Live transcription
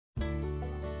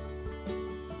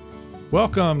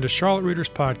Welcome to Charlotte Readers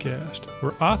Podcast,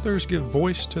 where authors give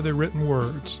voice to their written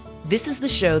words. This is the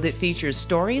show that features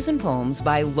stories and poems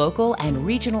by local and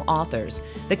regional authors,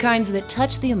 the kinds that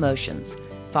touch the emotions,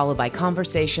 followed by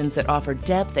conversations that offer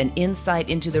depth and insight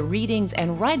into the readings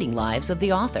and writing lives of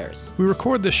the authors. We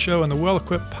record this show in the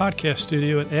well-equipped podcast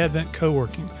studio at Advent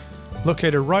Co-working,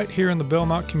 located right here in the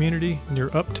Belmont community near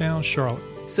Uptown Charlotte.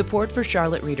 Support for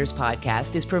Charlotte Readers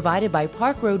Podcast is provided by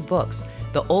Park Road Books,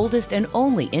 the oldest and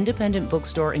only independent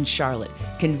bookstore in Charlotte,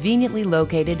 conveniently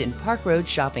located in Park Road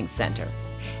Shopping Center.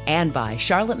 And by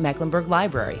Charlotte Mecklenburg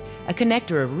Library, a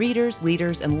connector of readers,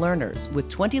 leaders, and learners with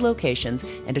 20 locations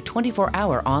and a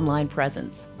 24-hour online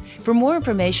presence. For more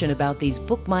information about these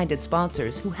book-minded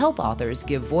sponsors who help authors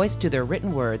give voice to their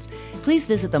written words, please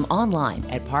visit them online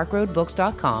at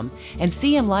parkroadbooks.com and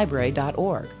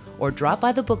cmlibrary.org, or drop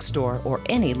by the bookstore or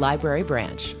any library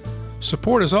branch.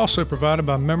 Support is also provided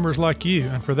by members like you,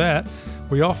 and for that,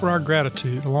 we offer our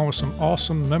gratitude along with some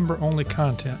awesome member-only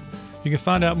content. You can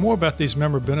find out more about these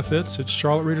member benefits at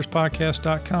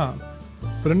charlottereaderspodcast.com.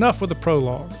 But enough with the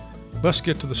prologue. Let's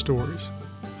get to the stories.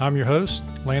 I'm your host,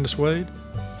 Landis Wade.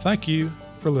 Thank you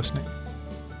for listening.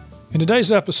 In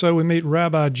today's episode, we meet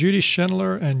Rabbi Judy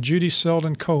Schindler and Judy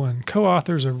Selden Cohen,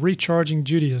 co-authors of Recharging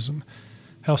Judaism,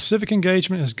 How Civic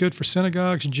Engagement is Good for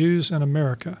Synagogues, Jews, and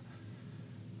America.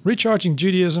 Recharging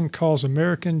Judaism calls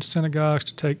American synagogues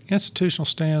to take institutional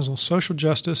stands on social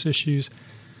justice issues,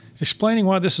 explaining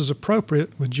why this is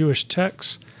appropriate with Jewish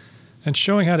texts, and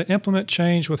showing how to implement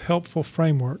change with helpful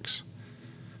frameworks.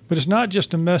 But it's not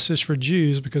just a message for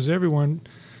Jews, because everyone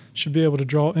should be able to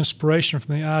draw inspiration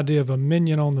from the idea of a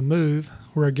minyan on the move,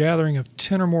 where a gathering of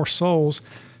 10 or more souls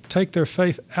take their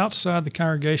faith outside the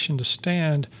congregation to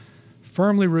stand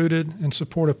firmly rooted in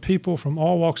support of people from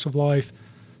all walks of life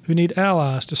who need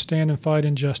allies to stand and fight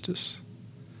injustice.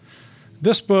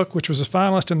 This book, which was a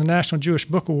finalist in the National Jewish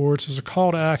Book Awards, is a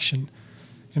call to action,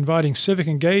 inviting civic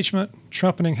engagement,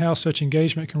 trumpeting how such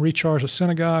engagement can recharge a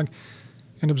synagogue,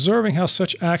 and observing how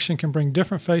such action can bring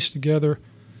different faiths together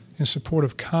in support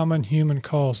of common human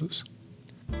causes.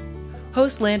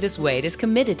 Host Landis Wade is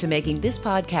committed to making this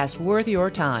podcast worth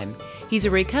your time. He's a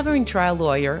recovering trial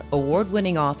lawyer,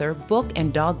 award-winning author, book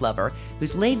and dog lover,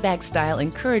 whose laid-back style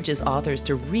encourages authors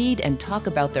to read and talk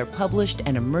about their published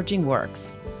and emerging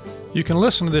works. You can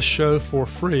listen to this show for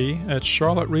free at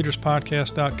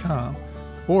charlottereaderspodcast.com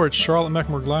or at Charlotte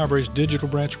Mecklenburg Library's digital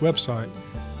branch website.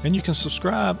 And you can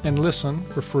subscribe and listen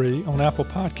for free on Apple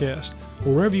Podcasts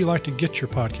or wherever you like to get your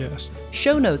podcast.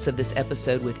 Show notes of this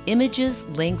episode with images,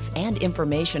 links, and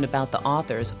information about the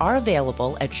authors are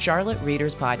available at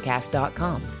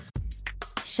charlottereaderspodcast.com.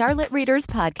 Charlotte Readers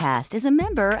Podcast is a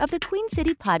member of the Queen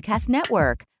City Podcast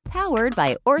Network, powered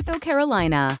by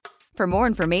OrthoCarolina. For more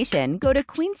information, go to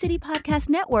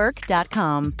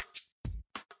queencitypodcastnetwork.com.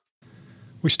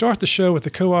 We start the show with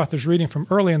the co-authors reading from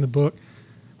early in the book,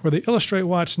 where they illustrate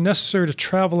why it's necessary to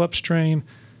travel upstream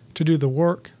to do the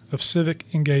work of civic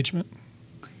engagement.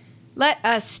 Let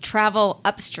us travel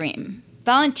upstream.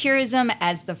 Volunteerism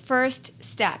as the first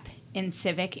step in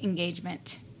civic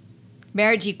engagement.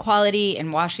 Marriage equality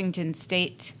in Washington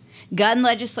state, gun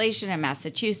legislation in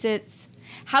Massachusetts,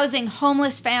 housing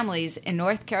homeless families in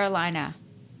North Carolina,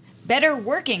 better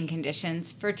working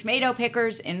conditions for tomato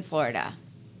pickers in Florida.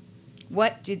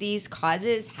 What do these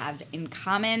causes have in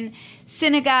common?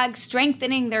 Synagogues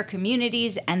strengthening their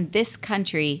communities and this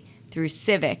country through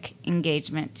civic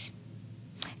engagement.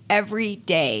 Every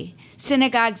day,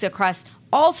 synagogues across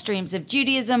all streams of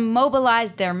Judaism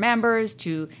mobilize their members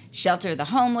to shelter the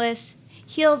homeless,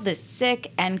 heal the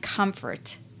sick, and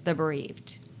comfort the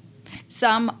bereaved.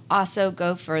 Some also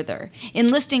go further,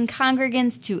 enlisting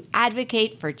congregants to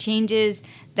advocate for changes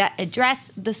that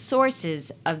address the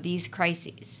sources of these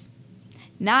crises.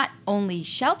 Not only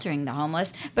sheltering the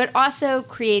homeless, but also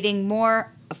creating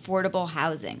more affordable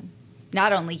housing.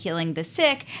 Not only healing the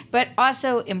sick, but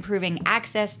also improving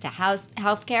access to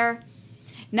health care.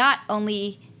 Not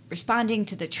only responding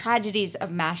to the tragedies of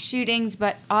mass shootings,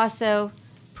 but also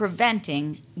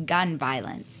preventing gun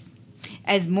violence.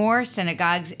 As more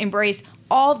synagogues embrace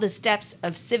all the steps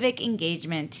of civic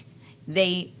engagement,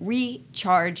 they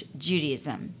recharge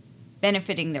Judaism,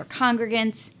 benefiting their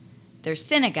congregants, their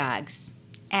synagogues,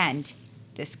 and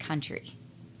this country.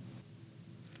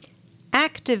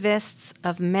 Activists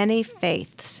of many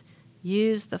faiths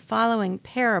use the following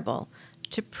parable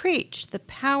to preach the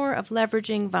power of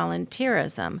leveraging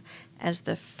volunteerism as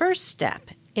the first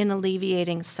step in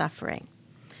alleviating suffering.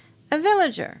 A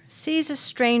villager sees a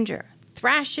stranger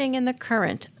thrashing in the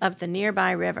current of the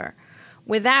nearby river.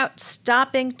 Without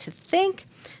stopping to think,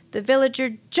 The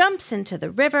villager jumps into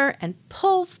the river and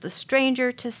pulls the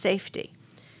stranger to safety.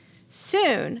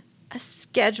 Soon, a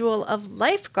schedule of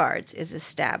lifeguards is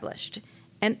established,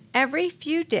 and every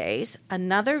few days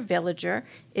another villager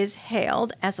is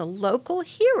hailed as a local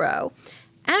hero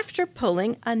after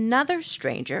pulling another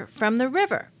stranger from the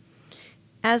river.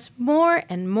 As more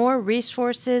and more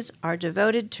resources are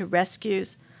devoted to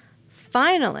rescues,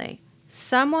 finally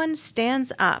someone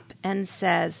stands up and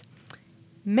says,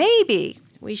 maybe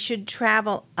we should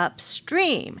travel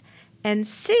upstream and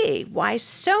see why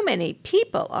so many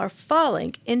people are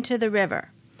falling into the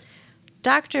river.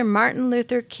 Dr. Martin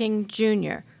Luther King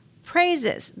Jr.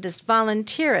 praises this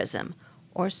volunteerism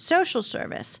or social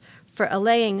service for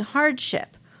allaying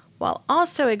hardship, while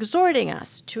also exhorting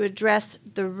us to address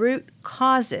the root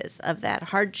causes of that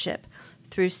hardship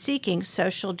through seeking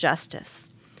social justice.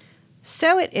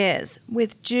 So it is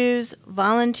with Jews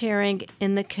volunteering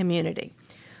in the community.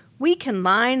 We can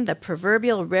line the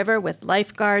proverbial river with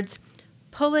lifeguards,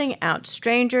 pulling out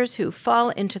strangers who fall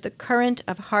into the current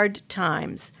of hard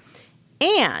times.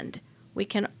 And we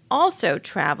can also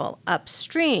travel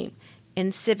upstream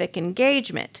in civic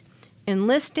engagement,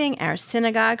 enlisting our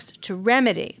synagogues to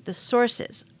remedy the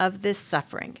sources of this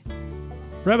suffering.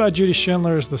 Rabbi Judy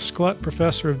Schindler is the Sklut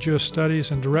Professor of Jewish Studies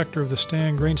and Director of the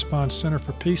Stan Greenspon Center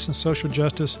for Peace and Social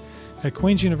Justice at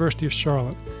Queen's University of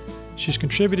Charlotte. She's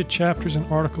contributed chapters and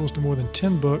articles to more than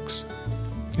 10 books.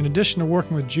 In addition to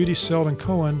working with Judy Selden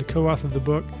Cohen to co-author the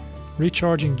book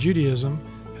Recharging Judaism,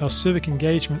 How Civic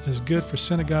Engagement is Good for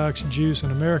Synagogues, Jews,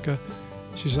 and America,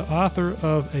 she's the author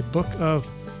of A Book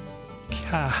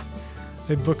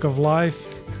of Life,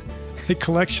 a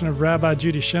collection of Rabbi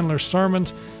Judy Schindler's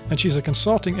sermons, and she's a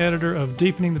consulting editor of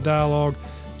Deepening the Dialogue,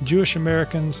 Jewish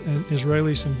Americans and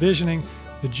Israelis Envisioning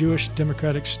the Jewish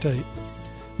Democratic State.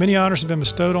 Many honors have been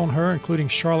bestowed on her, including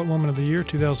Charlotte Woman of the Year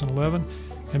 2011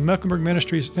 and Mecklenburg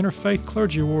Ministries Interfaith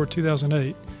Clergy Award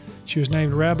 2008. She was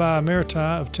named Rabbi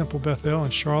Emerita of Temple Beth El in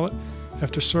Charlotte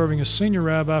after serving as senior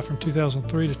rabbi from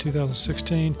 2003 to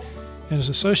 2016 and as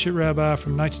associate rabbi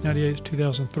from 1998 to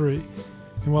 2003.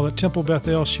 And while at Temple Beth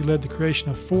El, she led the creation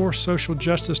of 4 social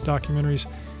justice documentaries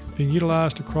being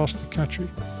utilized across the country,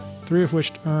 3 of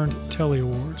which earned Telly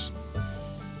Awards.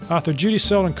 Author Judy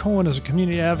Selden Cohen is a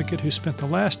community advocate who spent the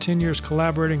last 10 years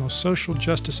collaborating on social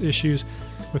justice issues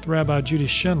with Rabbi Judy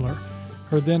Schindler,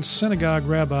 her then synagogue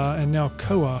rabbi and now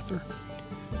co-author.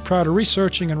 Prior to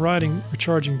researching and writing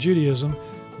Recharging Judaism,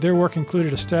 their work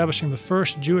included establishing the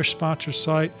first Jewish-sponsored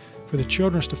site for the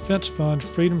Children's Defense Fund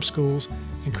Freedom Schools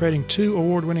and creating 2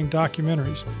 award-winning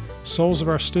documentaries, Souls of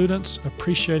Our Students,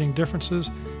 Appreciating Differences,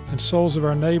 and Souls of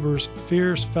Our Neighbors,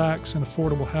 Fears, Facts, and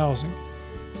Affordable Housing.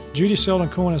 Judy Selden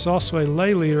Cohen is also a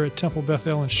lay leader at Temple Beth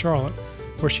El in Charlotte,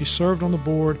 where she served on the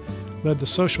board, led the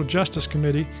Social Justice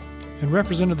Committee, and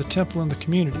represented the temple in the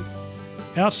community.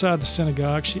 Outside the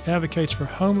synagogue, she advocates for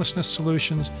homelessness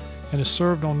solutions and has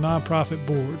served on nonprofit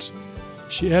boards.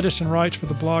 She edits and writes for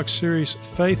the blog series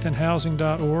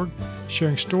faithandhousing.org,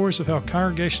 sharing stories of how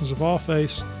congregations of all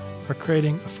faiths are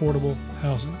creating affordable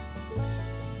housing.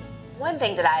 One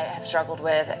thing that I have struggled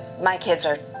with, my kids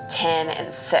are 10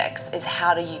 and 6, is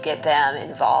how do you get them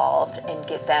involved and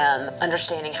get them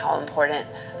understanding how important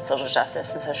social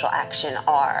justice and social action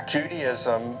are.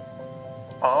 Judaism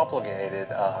obligated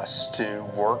us to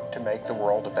work to make the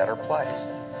world a better place.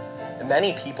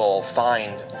 Many people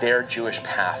find their Jewish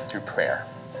path through prayer,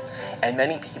 and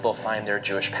many people find their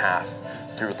Jewish path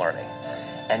through learning,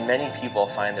 and many people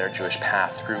find their Jewish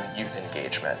path through youth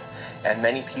engagement, and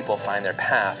many people find their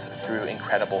path through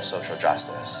incredible social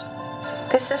justice.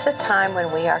 This is a time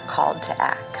when we are called to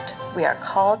act. We are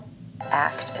called to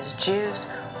act as Jews.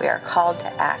 We are called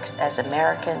to act as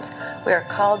Americans. We are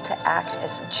called to act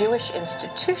as Jewish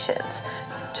institutions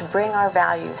to bring our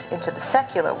values into the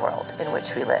secular world in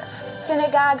which we live.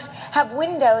 Synagogues have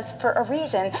windows for a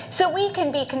reason, so we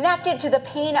can be connected to the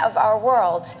pain of our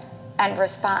world and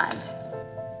respond.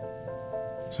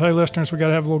 So, hey, listeners, we got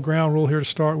to have a little ground rule here to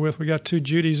start with. We got 2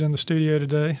 Judys in the studio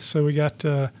today. So we got,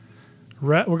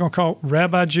 we're going to call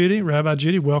Rabbi Judy. Rabbi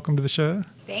Judy, welcome to the show.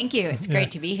 Thank you. It's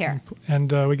great to be here.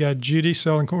 And we got Judy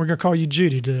Selden. We're going to call you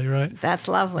Judy today, right? That's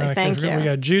lovely. Thank you. We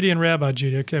got Judy and Rabbi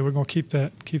Judy. Okay, we're going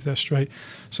to keep that straight.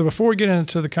 So before we get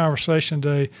into the conversation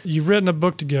today, you've written a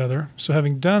book together. So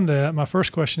having done that, my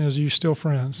first question is, are you still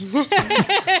friends?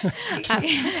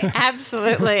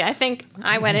 Absolutely. I think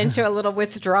I went into a little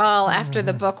withdrawal after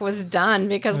the book was done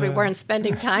because we weren't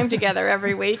spending time together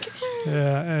every week.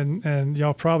 Yeah, and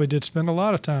y'all probably did spend a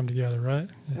lot of time together, right?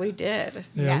 We did.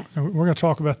 Yeah, Yes. and we're going to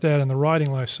talk about that in the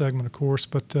Writing Life segment, of course.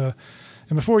 But and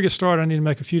before we get started, I need to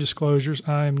make a few disclosures.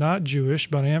 I am not Jewish,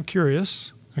 but I am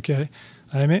curious. Okay,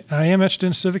 I am interested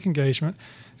in civic engagement,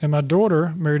 and my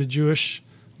daughter married a Jewish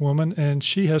woman, and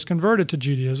she has converted to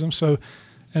Judaism. So,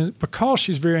 and because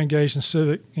she's very engaged in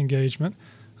civic engagement,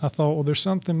 I thought, well, there's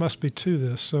something must be to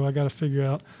this. So I got to figure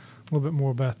out a little bit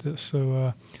more about this.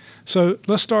 So, so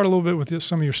let's start a little bit with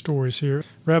some of your stories here.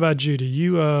 Rabbi Judy,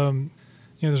 you know,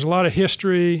 there's a lot of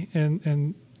history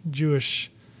in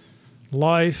Jewish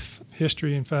life.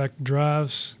 History, in fact,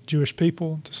 drives Jewish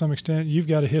people to some extent. You've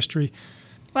got a history.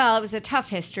 Well, it was a tough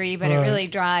history, but Right. it really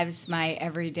drives my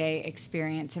everyday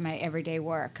experience and my everyday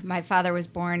work. My father was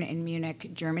born in Munich,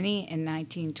 Germany in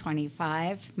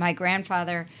 1925. My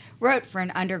grandfather wrote for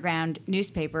an underground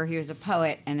newspaper. He was a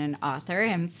poet and an author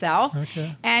himself.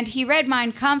 Okay. And he read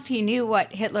Mein Kampf. He knew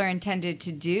what Hitler intended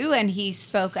to do, and he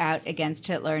spoke out against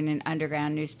Hitler in an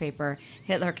underground newspaper.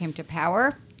 Hitler came to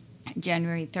power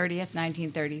January 30th,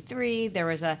 1933. There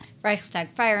was a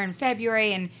Reichstag fire in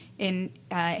February, and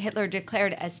Hitler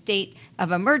declared a state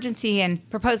of emergency and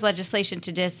proposed legislation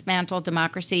to dismantle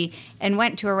democracy and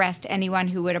went to arrest anyone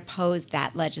who would oppose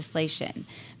that legislation.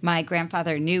 My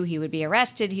grandfather knew he would be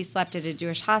arrested. He slept at a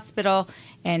Jewish hospital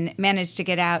and managed to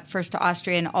get out first to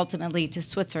Austria and ultimately to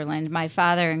Switzerland. My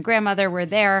father and grandmother were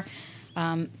there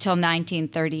till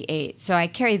 1938. So I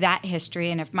carry that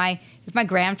history, and if my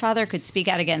grandfather could speak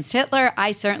out against Hitler,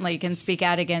 I certainly can speak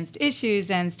out against issues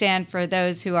and stand for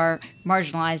those who are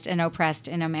marginalized and oppressed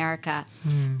in America.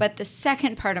 But the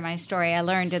second part of my story I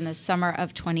learned in the summer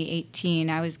of 2018.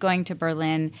 I was going to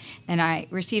Berlin, and I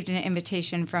received an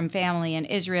invitation from family in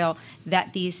Israel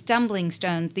that these stumbling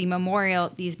stones, these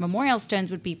memorial stones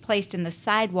would be placed in the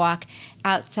sidewalk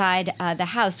outside the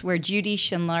house where Judy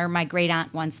Schindler, my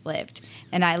great-aunt, once lived.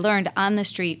 And I learned on the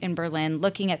street in Berlin,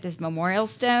 looking at this memorial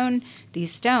stone,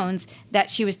 these stones, that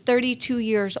she was 32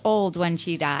 years old when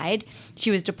she died.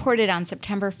 She was deported on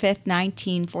September 5th,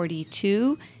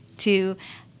 1942 to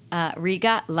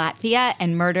Riga, Latvia,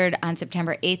 and murdered on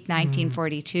September 8th,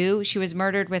 1942. She was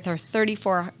murdered with her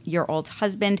 34-year-old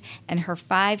husband and her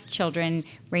 5 children,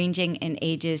 ranging in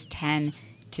ages 10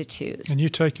 to 2. And you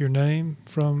take your name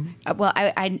from? Well,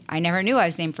 I never knew I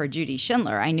was named for Judy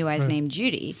Schindler. I knew I was named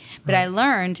Judy. But I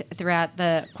learned throughout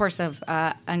the course of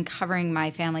uncovering my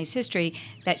family's history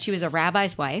that she was a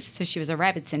rabbi's wife, so she was a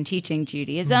Rebbitzin teaching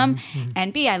Judaism.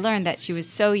 And B, I learned that she was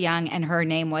so young and her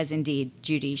name was indeed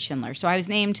Judy Schindler. So I was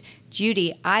named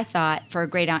Judy, I thought, for a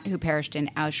great-aunt who perished in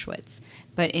Auschwitz.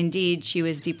 But indeed, she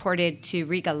was deported to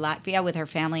Riga, Latvia with her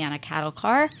family on a cattle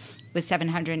car with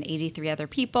 783 other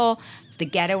people. The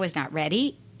ghetto was not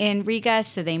ready in Riga,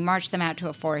 so they marched them out to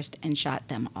a forest and shot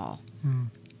them all.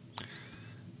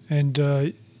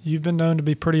 And you've been known to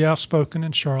be pretty outspoken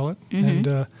in Charlotte.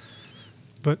 And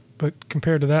but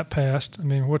compared to that past, I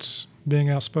mean, what's being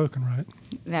outspoken, right?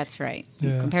 That's right.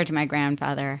 Yeah. Compared to my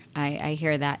grandfather, I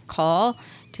hear that call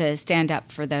to stand up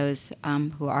for those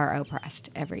who are oppressed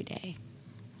every day.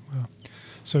 Well,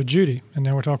 so Judy, and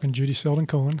now we're talking Judy Selden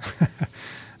Cohen.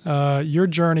 Your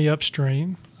journey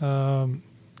upstream,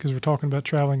 because we're talking about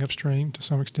traveling upstream to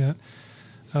some extent,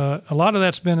 a lot of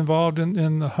that's been involved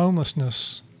in the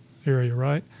homelessness area,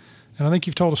 right? And I think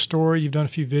you've told a story, you've done a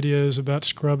few videos about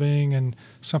scrubbing, and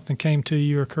something came to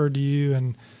you or occurred to you,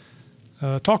 and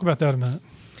talk about that a minute.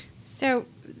 So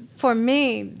for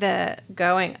me, the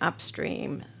going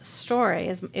upstream story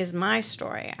is my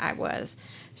story. I was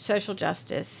social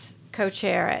justice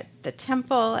co-chair at the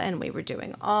temple, and we were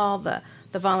doing all the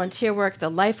volunteer work,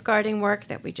 the lifeguarding work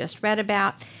that we just read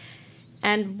about.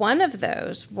 And one of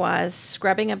those was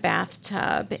scrubbing a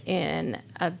bathtub in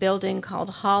a building called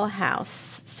Hall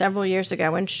House several years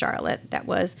ago in Charlotte that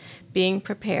was being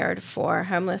prepared for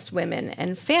homeless women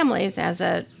and families as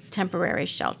a temporary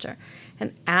shelter.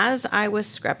 And as I was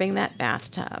scrubbing that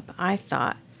bathtub, I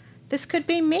thought, this could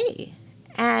be me.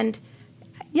 And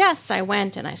yes, I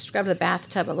went and I scrubbed the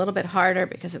bathtub a little bit harder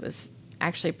because it was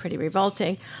actually pretty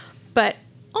revolting. But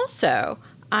also,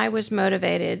 I was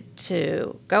motivated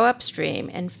to go upstream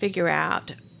and figure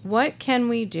out what can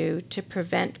we do to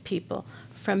prevent people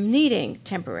from needing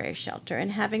temporary shelter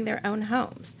and having their own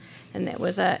homes. And it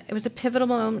was a pivotal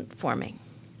moment for me.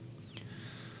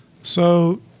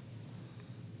 So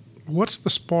what's the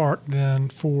spark then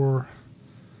for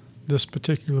this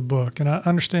particular book? And I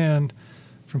understand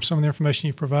from some of the information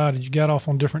you provided, you got off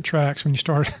on different tracks when you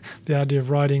started the idea of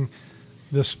writing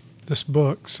this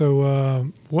book.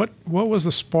 So what was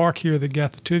the spark here that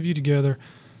got the two of you together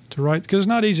to write? Because it's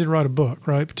not easy to write a book,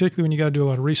 right? Particularly when you got to do a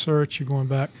lot of research. You're going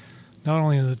back not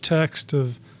only in the text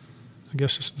of, I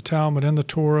guess it's the Talmud and the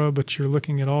Torah, but you're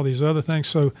looking at all these other things.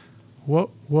 So what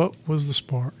was the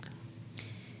spark?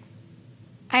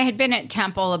 I had been at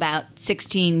Temple about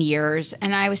 16 years,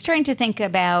 and I was trying to think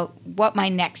about what my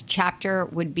next chapter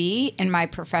would be in my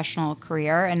professional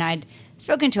career. And I'd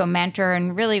spoken to a mentor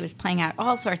and really was playing out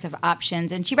all sorts of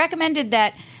options. And she recommended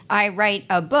that I write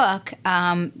a book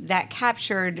that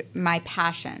captured my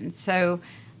passion. So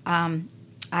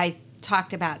I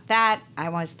talked about that. I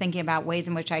was thinking about ways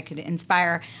in which I could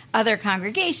inspire other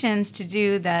congregations to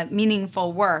do the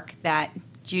meaningful work that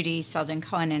Judy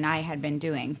Selden-Cohen and I had been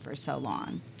doing for so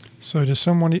long. So does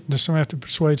someone have to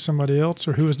persuade somebody else,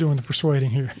 or who is doing the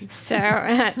persuading here? So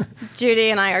Judy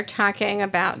and I are talking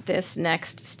about this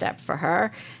next step for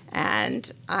her,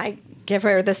 and I give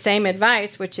her the same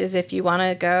advice, which is if you want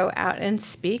to go out and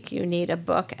speak, you need a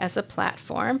book as a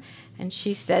platform. And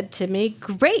she said to me,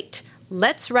 "Great,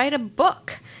 let's write a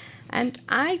book." And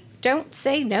I don't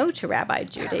say no to Rabbi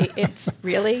Judy. It's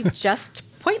really just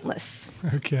pointless.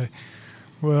 Okay.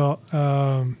 Well,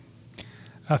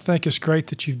 I think it's great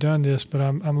that you've done this, but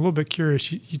I'm a little bit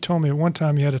curious. You told me at one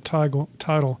time you had a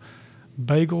title,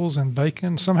 Bagels and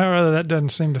Bacon. Somehow or other that doesn't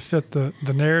seem to fit the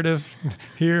narrative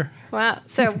here. Well,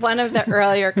 so one of the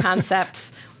earlier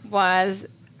concepts was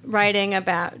writing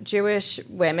about Jewish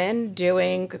women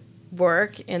doing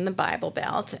work in the Bible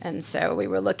Belt. And so we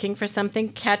were looking for something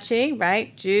catchy,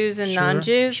 right? Jews and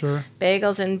non-Jews,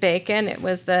 Bagels and Bacon. It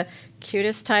was the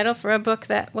cutest title for a book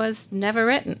that was never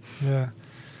written. Yeah.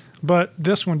 But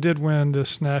this one did win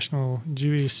this National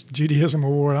Judaism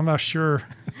Award. I'm not sure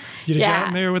you'd have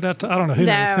gotten there with that. I don't know. Who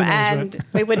knows, and right?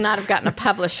 We would not have gotten a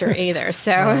publisher either.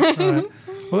 So, right.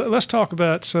 Well, let's talk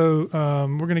about. So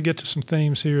we're going to get to some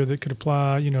themes here that could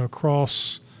apply,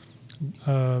 across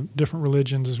different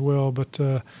religions as well. But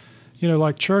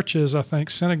like churches, I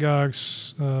think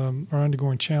synagogues are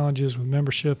undergoing challenges with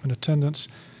membership and attendance.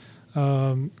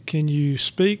 Can you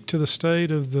speak to the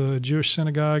state of the Jewish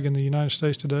synagogue in the United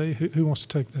States today? Who wants to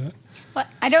take that? Well,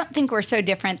 I don't think we're so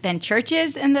different than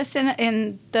churches in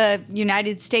the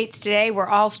United States today. We're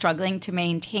all struggling to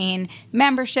maintain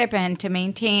membership and to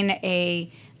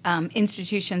maintain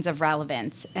institutions of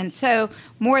relevance. And so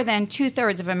more than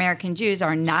 2/3 of American Jews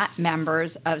are not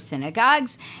members of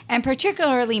synagogues, and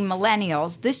particularly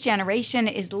millennials. This generation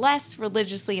is less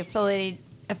religiously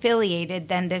affiliated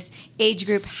than this age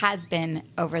group has been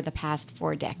over the past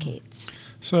 4 decades.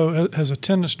 So has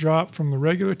attendance dropped from the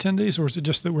regular attendees, or is it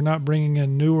just that we're not bringing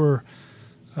in newer?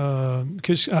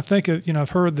 Because I think I've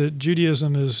heard that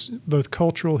Judaism is both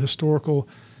cultural, historical,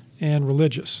 and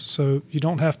religious. So you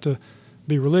don't have to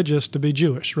be religious to be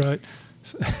Jewish, right?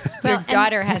 Your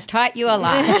daughter has taught you a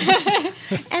lot.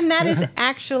 And that is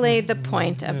actually the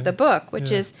point of the book, which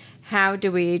is how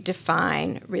do we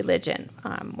define religion?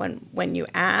 When you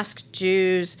ask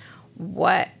Jews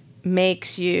what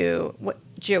makes you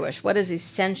Jewish, what is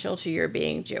essential to your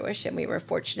being Jewish? And we were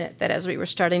fortunate that as we were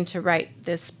starting to write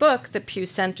this book, the Pew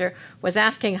Center was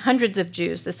asking hundreds of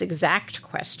Jews this exact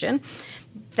question,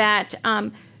 that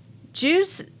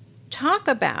Jews talk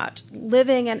about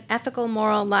living an ethical,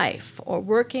 moral life, or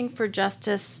working for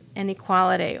justice and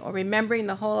equality, or remembering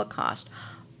the Holocaust.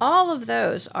 All of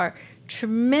those are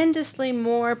tremendously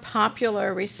more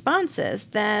popular responses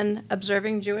than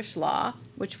observing Jewish law,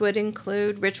 which would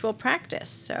include ritual practice.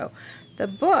 So the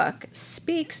book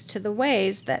speaks to the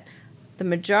ways that the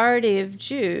majority of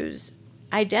Jews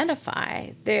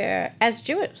identify as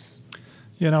Jews.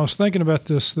 Yeah, and I was thinking about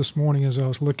this morning as I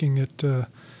was looking at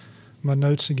my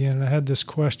notes again, and I had this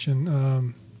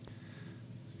question.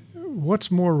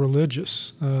 What's more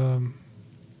religious,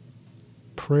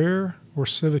 prayer or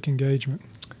civic engagement?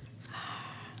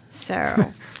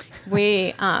 So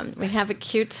we have a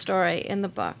cute story in the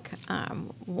book.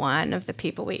 One of the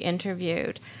people we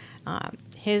interviewed,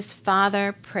 his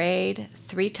father prayed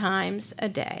 3 times a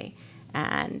day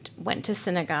and went to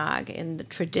synagogue in the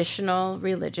traditional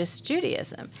religious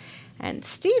Judaism. And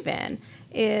Stephen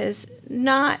is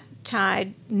not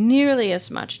tied nearly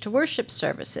as much to worship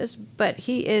services, but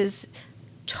he is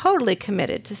totally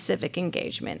committed to civic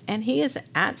engagement, and he is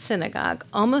at synagogue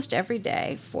almost every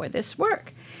day for this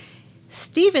work.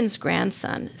 Stephen's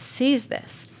grandson sees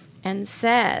this and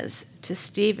says to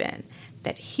Stephen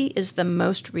that he is the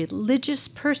most religious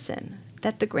person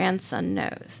that the grandson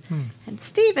knows. And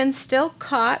Stephen's still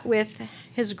caught with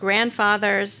his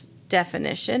grandfather's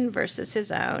definition versus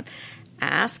his own,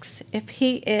 asks if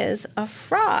he is a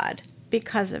fraud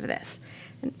because of this.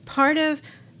 And part of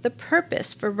the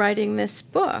purpose for writing this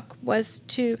book was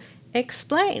to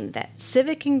explain that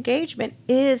civic engagement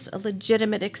is a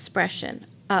legitimate expression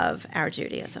of our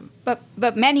Judaism.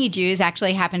 But many Jews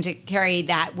actually happen to carry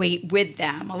that weight with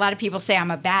them. A lot of people say I'm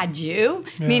a bad Jew,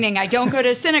 meaning I don't go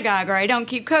to synagogue, or I don't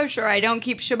keep kosher, or I don't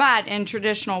keep Shabbat in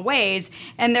traditional ways.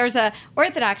 And there's a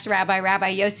Orthodox rabbi,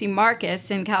 Rabbi Yossi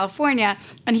Marcus in California,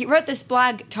 and he wrote this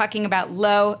blog talking about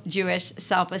low Jewish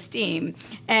self-esteem.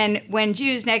 And when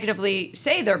Jews negatively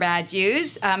say they're bad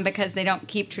Jews because they don't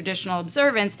keep traditional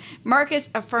observance, Marcus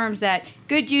affirms that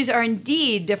good Jews are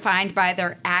indeed defined by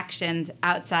their actions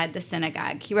outside the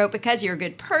synagogue. He wrote, because you're a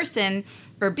good person,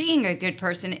 or being a good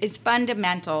person, is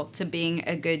fundamental to being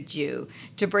a good Jew,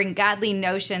 to bring godly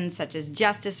notions such as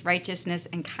justice, righteousness,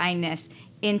 and kindness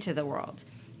into the world.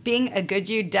 Being a good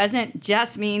Jew doesn't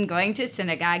just mean going to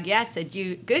synagogue. Yes, a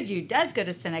good Jew does go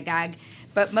to synagogue,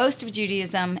 but most of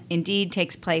Judaism indeed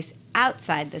takes place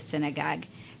outside the synagogue.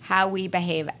 How we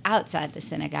behave outside the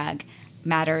synagogue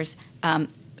matters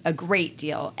a great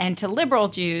deal. And to liberal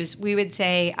Jews, we would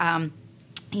say,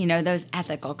 those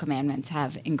ethical commandments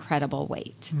have incredible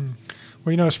weight.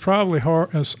 Well, it's probably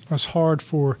as hard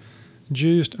for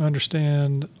Jews to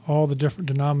understand all the different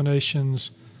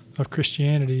denominations of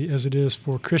Christianity as it is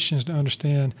for Christians to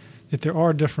understand that there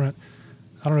are different,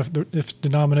 I don't know if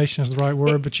denomination is the right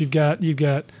word, but you've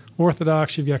got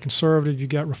Orthodox, you've got conservative, you've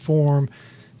got Reform,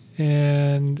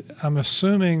 and I'm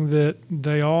assuming that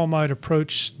they all might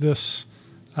approach this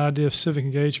idea of civic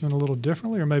engagement a little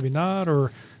differently, or maybe not,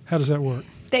 or how does that work?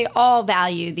 They all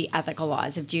value the ethical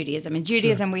laws of Judaism. In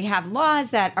Judaism, we have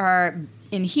laws that are,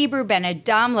 in Hebrew, ben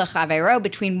adam lechavero,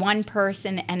 between one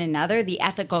person and another, the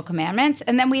ethical commandments.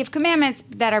 And then we have commandments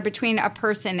that are between a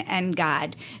person and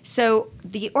God. So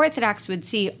the Orthodox would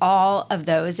see all of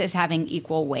those as having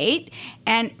equal weight.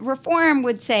 And Reform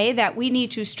would say that we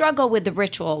need to struggle with the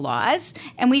ritual laws,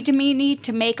 and we need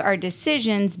to make our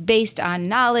decisions based on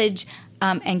knowledge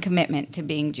and commitment to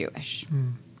being Jewish.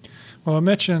 Well, I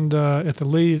mentioned at the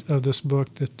lead of this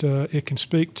book that it can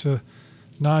speak to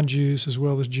non-Jews as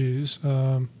well as Jews.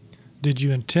 Did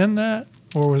you intend that,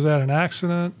 or was that an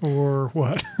accident, or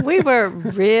what? We were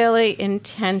really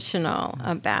intentional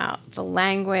about the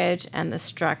language and the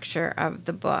structure of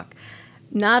the book,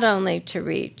 not only to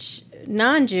reach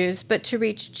non-Jews, but to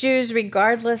reach Jews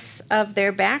regardless of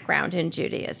their background in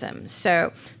Judaism.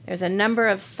 So there's a number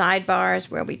of sidebars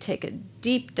where we take a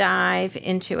deep dive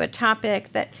into a topic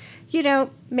that,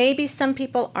 maybe some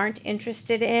people aren't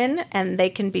interested in, and they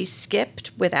can be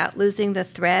skipped without losing the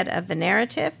thread of the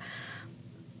narrative.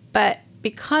 But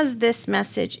because this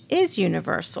message is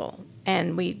universal,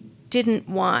 and we didn't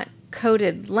want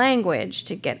coded language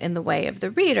to get in the way of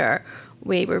the reader,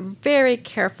 we were very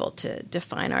careful to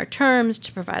define our terms,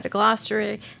 to provide a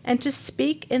glossary, and to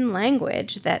speak in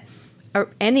language that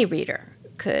any reader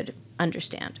could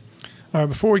understand. All right,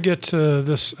 before we get to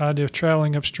this idea of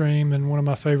traveling upstream, and one of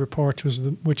my favorite parts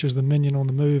which is the minion on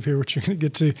the move here, which you're going to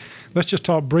get to, let's just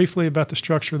talk briefly about the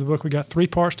structure of the book. We got 3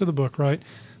 parts to the book, right?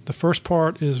 The first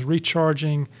part is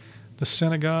recharging the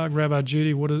synagogue. Rabbi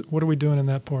Judy, what are we doing in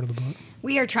that part of the book?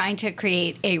 We are trying to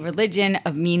create a religion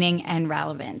of meaning and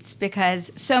relevance,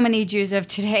 because so many Jews of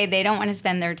today, they don't want to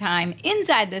spend their time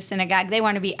inside the synagogue. They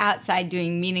want to be outside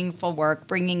doing meaningful work,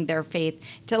 bringing their faith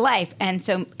to life. And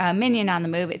so Minion on the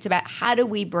Move, it's about how do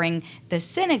we bring the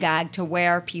synagogue to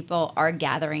where people are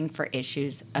gathering for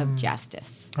issues of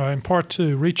justice. All right, in part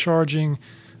 2, recharging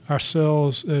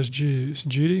ourselves as Jews.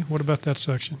 Judy, what about that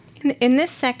section? In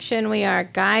this section, we are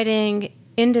guiding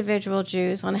individual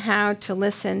Jews on how to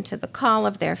listen to the call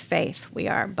of their faith. We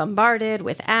are bombarded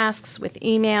with asks, with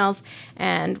emails,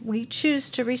 and we choose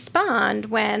to respond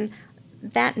when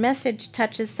that message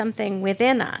touches something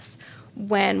within us.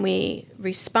 When we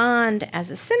respond as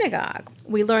a synagogue,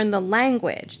 we learn the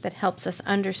language that helps us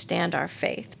understand our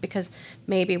faith, because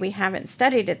maybe we haven't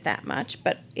studied it that much,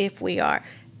 but if we are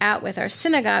out with our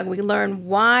synagogue, we learn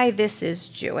why this is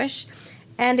Jewish,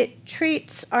 and it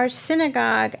treats our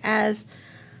synagogue as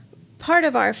part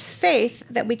of our faith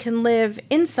that we can live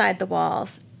inside the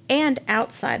walls and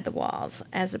outside the walls,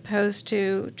 as opposed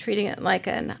to treating it like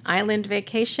an island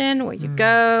vacation where you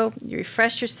go, you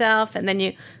refresh yourself, and then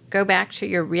you go back to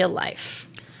your real life.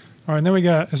 All right, and then we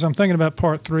got, as I'm thinking about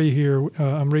part 3 here,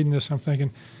 I'm reading this, I'm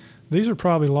thinking, these are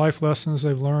probably life lessons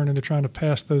they've learned, and they're trying to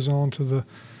pass those on to the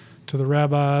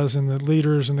rabbis and the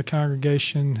leaders in the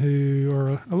congregation who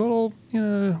are a little,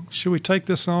 should we take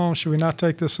this on? Should we not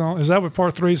take this on? Is that what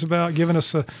part 3 is about, giving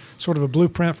us a sort of a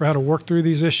blueprint for how to work through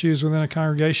these issues within a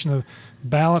congregation, of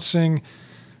balancing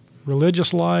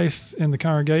religious life in the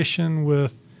congregation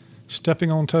with stepping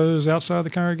on toes outside the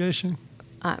congregation?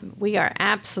 We are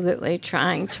absolutely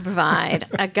trying to provide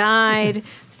a guide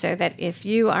so that if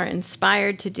you are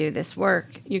inspired to do this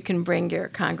work, you can bring your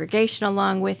congregation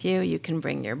along with you, you can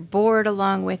bring your board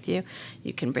along with you,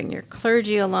 you can bring your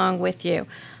clergy along with you.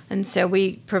 And so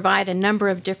we provide a number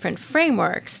of different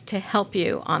frameworks to help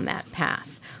you on that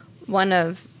path. One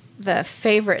of the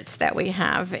favorites that we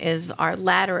have is our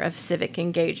ladder of civic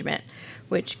engagement,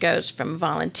 which goes from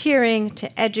volunteering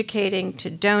to educating to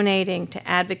donating to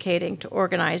advocating to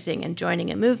organizing and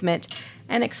joining a movement,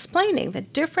 and explaining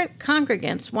that different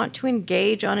congregants want to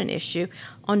engage on an issue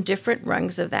on different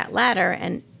rungs of that ladder.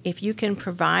 And if you can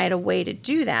provide a way to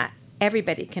do that,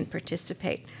 everybody can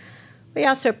participate. We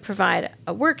also provide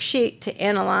a worksheet to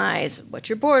analyze what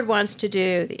your board wants to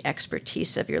do, the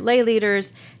expertise of your lay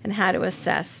leaders, and how to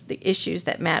assess the issues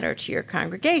that matter to your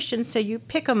congregation, so you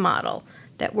pick a model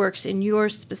that works in your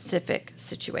specific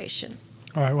situation.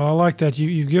 All right, well, I like that.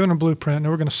 You've given a blueprint. Now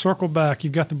we're going to circle back.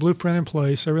 You've got the blueprint in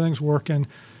place. Everything's working.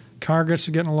 Congregants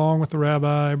are getting along with the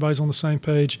rabbi. Everybody's on the same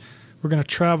page. We're going to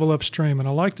travel upstream. And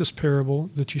I like this parable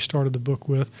that you started the book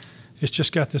with. It's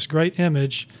just got this great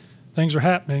image. Things are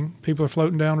happening. People are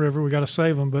floating downriver. We got to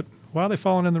save them. But why are they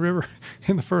falling in the river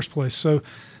in the first place? So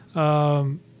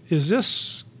is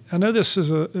this – I know this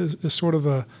is sort of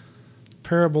a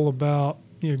parable about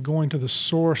going to the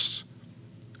source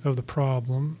of the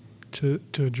problem to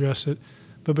address it.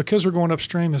 But because we're going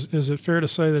upstream, is it fair to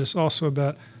say that it's also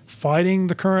about fighting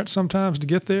the current sometimes to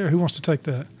get there? Who wants to take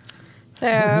that?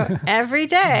 So every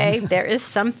day there is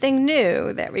something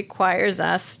new that requires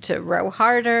us to row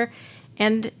harder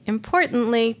and,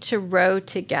 importantly, to row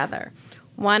together.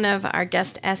 One of our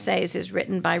guest essays is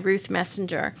written by Ruth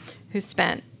Messenger, who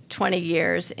spent 20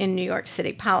 years in New York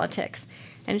City politics.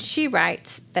 And she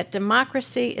writes that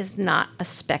democracy is not a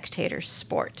spectator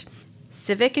sport.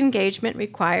 Civic engagement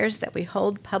requires that we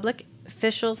hold public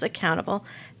officials accountable,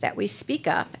 that we speak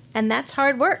up, and that's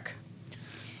hard work.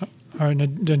 All right,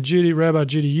 now Rabbi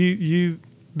Judy, you've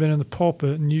been in the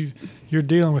pulpit, and you're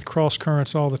dealing with cross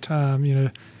currents all the time,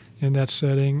 in that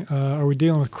setting. Are we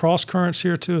dealing with cross currents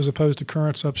here too, as opposed to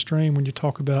currents upstream when you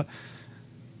talk about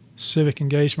civic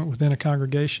engagement within a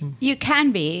congregation? You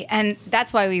can be, and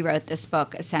that's why we wrote this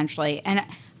book, essentially. And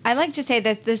I like to say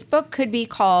that this book could be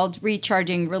called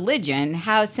Recharging Religion,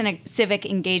 How Civic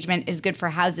Engagement is Good for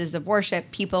Houses of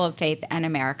Worship, People of Faith, and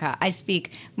America. I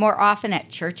speak more often at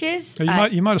churches. You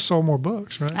might have sold more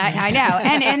books, right? I know.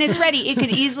 And it's ready. It could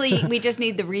easily, we just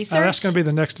need the research. That's going to be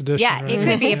the next edition. Yeah, right? It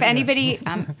could be. If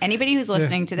anybody who's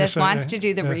listening to this wants to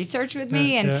do the research with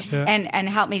me and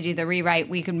help me do the rewrite,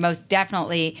 we could most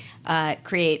definitely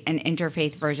create an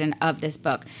interfaith version of this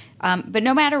book. But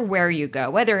no matter where you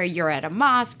go, whether you're at a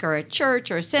mosque or a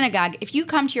church or a synagogue, if you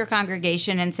come to your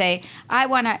congregation and say, I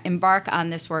want to embark on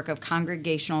this work of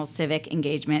congregational civic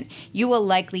engagement, you will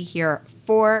likely hear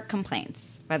 4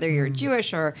 complaints, whether you're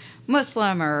Jewish or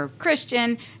Muslim or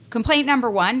Christian. Complaint number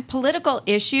 1, political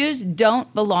issues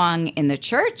don't belong in the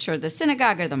church or the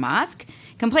synagogue or the mosque.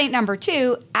 Complaint number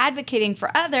 2, advocating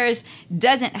for others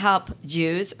doesn't help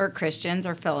Jews or Christians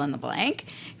or fill in the blank.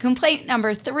 Complaint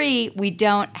number 3, we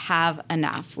don't have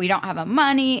enough. We don't have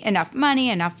enough money,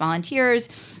 enough volunteers.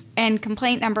 And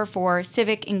complaint number 4,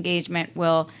 civic engagement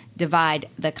will divide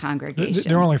the congregation.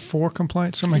 There are only 4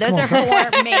 complaints? Those are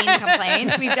 4 main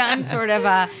complaints. We've done sort of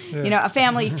a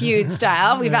family feud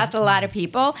style. We've asked a lot of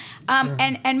people.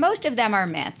 And most of them are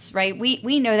myths, right?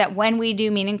 We know that when we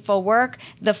do meaningful work,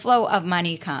 the flow of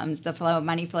money comes. The flow of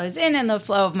money flows in and the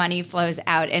flow of money flows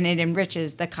out, and it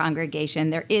enriches the congregation.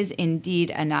 There is indeed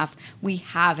enough. We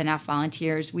have enough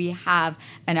volunteers. We have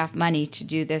enough money to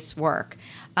do this work.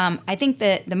 I think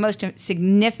that the most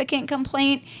significant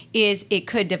complaint is it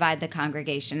could divide the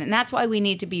congregation. And that's why we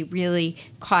need to be really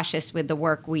cautious with the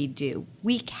work we do.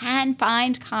 We can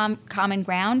find common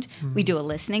ground. Mm-hmm. We do a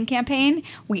listening campaign.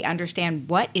 We understand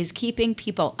what is keeping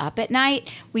people up at night.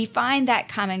 We find that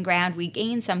common ground. We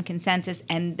gain some consensus,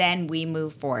 and then we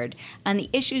move forward. On the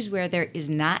issues where there is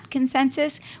not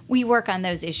consensus, we work on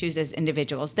those issues as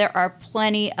individuals. There are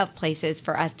plenty of places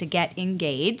for us to get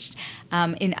engaged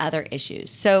in other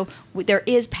issues. So there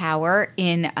is power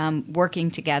in working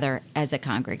together as a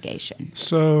congregation.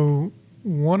 So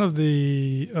one of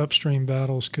the upstream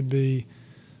battles could be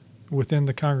within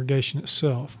the congregation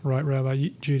itself, right, Rabbi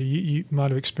Judy? You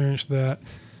might have experienced that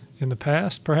in the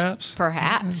past, perhaps?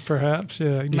 Perhaps,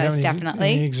 yeah. Do you Most have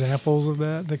definitely. Any examples of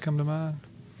that come to mind?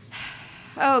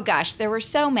 Oh, gosh, there were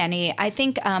so many. I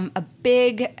think a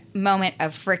big moment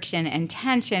of friction and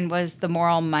tension was the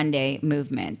Moral Monday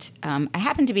movement. I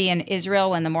happened to be in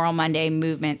Israel when the Moral Monday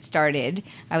movement started.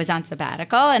 I was on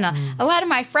sabbatical, and a lot of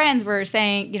my friends were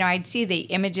saying, I'd see the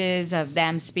images of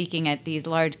them speaking at these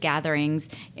large gatherings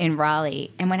in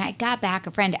Raleigh. And when I got back,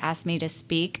 a friend asked me to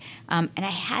speak, and I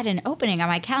had an opening on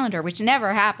my calendar, which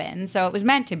never happened, so it was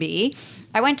meant to be.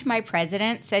 I went to my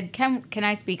president, said, can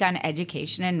I speak on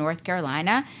education in North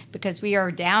Carolina? Because we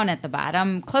are down at the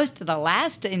bottom, close to the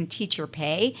last in teacher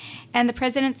pay. And the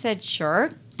president said,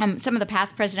 sure. Some of the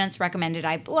past presidents recommended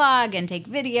I blog and take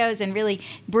videos and really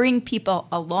bring people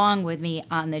along with me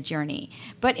on the journey.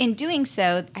 But in doing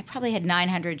so, I probably had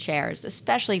 900 shares,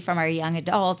 especially from our young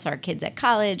adults, our kids at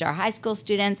college, our high school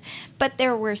students. But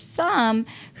there were some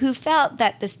who felt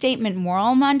that the statement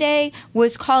Moral Monday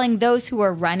was calling those who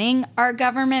are running our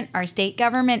government, our state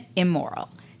government, immoral.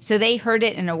 So they heard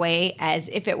it in a way as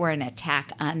if it were an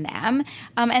attack on them.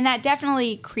 And that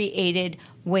definitely created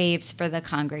waves for the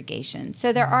congregation.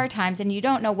 So there are times, and you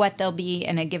don't know what there'll be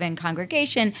in a given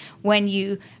congregation when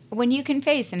you can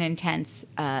face an intense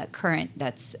current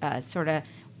that's sort of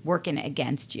working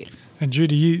against you. And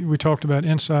Judy, we talked about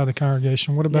inside the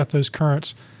congregation. What about those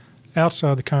currents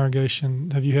outside the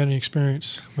congregation? Have you had any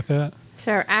experience with that?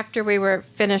 So after we were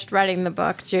finished writing the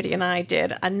book, Judy and I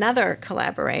did another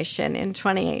collaboration. In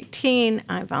 2018,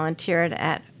 I volunteered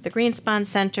at the Greenspon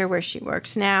Center, where she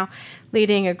works now,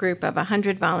 leading a group of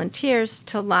 100 volunteers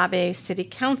to lobby City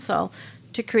Council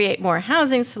to create more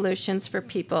housing solutions for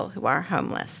people who are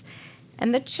homeless.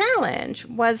 And the challenge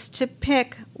was to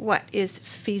pick what is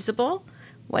feasible,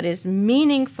 what is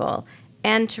meaningful,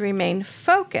 and to remain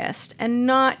focused and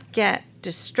not get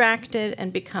distracted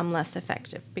and become less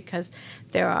effective, because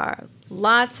there are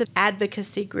lots of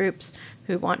advocacy groups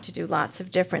who want to do lots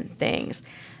of different things.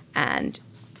 And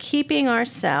keeping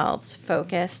ourselves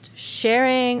focused,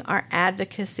 sharing our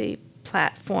advocacy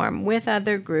platform with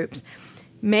other groups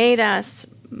made us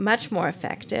much more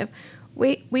effective.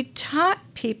 We taught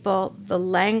people the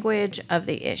language of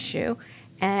the issue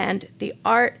and the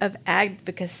art of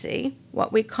advocacy,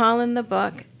 what we call in the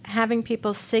book having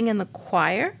people sing in the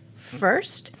choir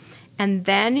first, and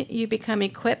then you become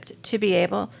equipped to be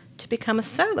able to become a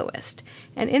soloist.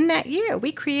 And in that year,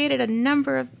 we created a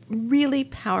number of really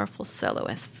powerful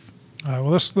soloists. All right,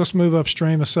 well, let's move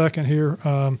upstream a second here.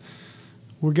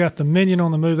 We got the Minion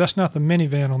on the move. That's not the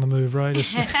minivan on the move, right?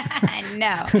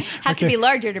 No. Has to be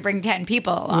larger to bring 10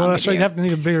 people along. Well, that's right. You have to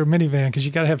need a bigger minivan because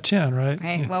you got to have 10, right?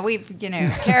 Right. Well, we've,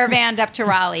 caravanned up to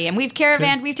Raleigh, and we've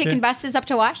taken buses up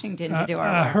to Washington to do our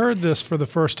work. I heard this for the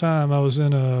first time. I was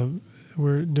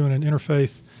we're doing an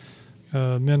interfaith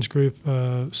men's group,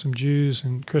 some Jews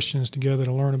and Christians together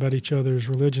to learn about each other's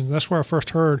religions. That's where I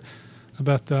first heard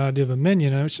about the idea of a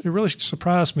minion. And it really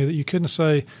surprised me that you couldn't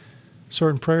say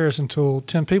certain prayers until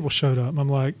 10 people showed up. I'm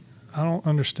like, I don't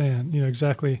understand,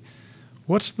 exactly.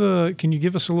 Can you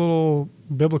give us a little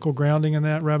biblical grounding in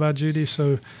that, Rabbi Judy?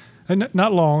 So, and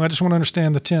not long, I just want to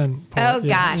understand the 10 part. Oh,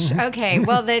 gosh. Okay.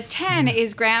 Well, the 10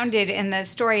 is grounded in the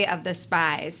story of the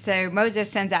spies. So Moses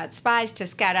sends out spies to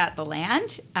scout out the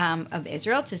land of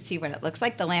Israel to see what it looks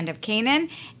like, the land of Canaan.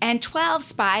 And 12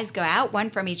 spies go out, one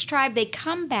from each tribe. They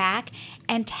come back,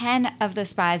 and 10 of the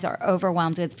spies are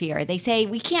overwhelmed with fear. They say,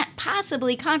 we can't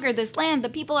possibly conquer this land. The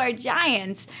people are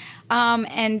giants,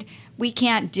 and we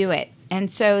can't do it. And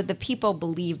so the people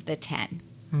believed the 10.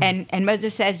 And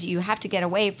Moses says you have to get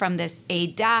away from this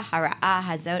Eidah Hara'ah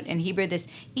Hazot, in Hebrew, this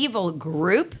evil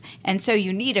group. And so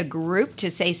you need a group to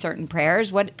say certain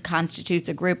prayers. What constitutes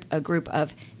a group? A group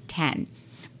of 10.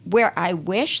 Where I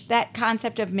wish that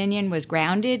concept of minion was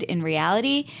grounded in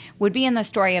reality would be in the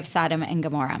story of Sodom and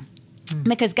Gomorrah.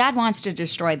 Because God wants to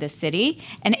destroy the city.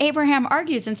 And Abraham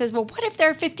argues and says, well, what if there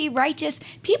are 50 righteous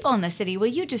people in the city? Will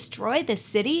you destroy the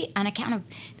city on account of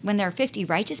when there are 50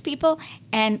 righteous people?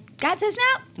 And God says,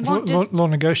 no. Little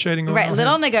negotiating.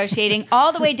 Little negotiating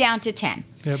all the way down to 10.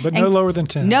 Yeah, but no lower than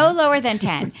 10. No lower than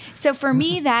 10. So for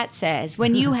me, that says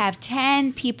when you have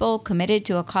 10 people committed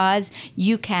to a cause,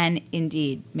 you can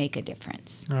indeed make a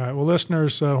difference. All right. Well,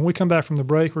 listeners, when we come back from the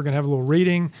break, we're going to have a little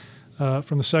reading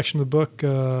from the section of the book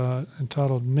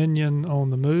entitled Minion on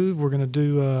the Move. We're going to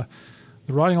do the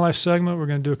Writing Life segment. We're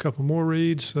going to do a couple more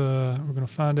reads. We're going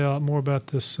to find out more about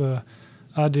this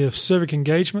idea of civic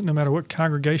engagement, no matter what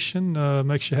congregation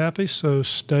makes you happy. So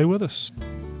stay with us.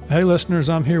 Hey, listeners,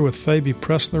 I'm here with Phoebe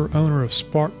Pressler, owner of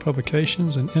Spark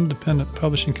Publications, an independent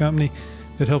publishing company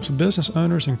that helps business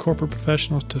owners and corporate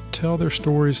professionals to tell their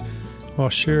stories while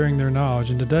sharing their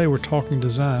knowledge. And today we're talking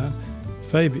design.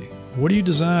 Phoebe, What do you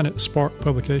design at Spark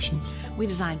Publications? We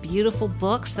design beautiful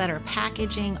books that are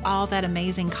packaging all that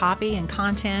amazing copy and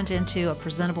content into a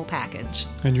presentable package.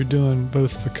 And you're doing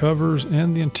both the covers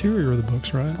and the interior of the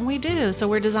books, right? We do. So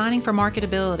we're designing for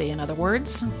marketability. In other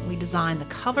words, we design the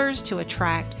covers to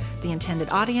attract the intended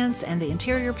audience, and the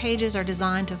interior pages are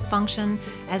designed to function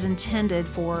as intended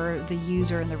for the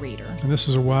user and the reader. And this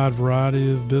is a wide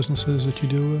variety of businesses that you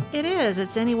deal with? It is.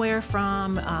 It's anywhere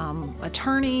from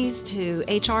attorneys to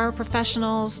HR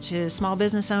professionals to small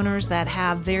business owners that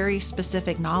have very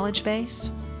specific knowledge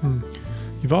base.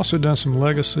 You've also done some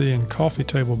legacy and coffee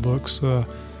table books,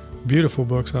 beautiful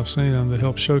books. I've seen them that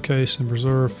help showcase and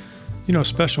preserve,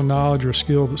 special knowledge or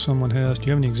skill that someone has. Do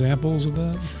you have any examples of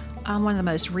that? One of the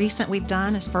most recent we've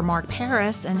done is for Mark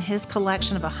Paris and his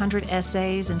collection of 100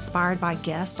 essays inspired by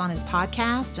guests on his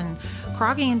podcast. And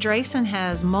Croggy and Drayson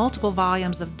has multiple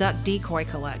volumes of duck decoy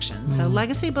collections. So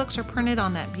legacy books are printed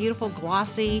on that beautiful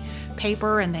glossy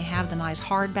paper, and they have the nice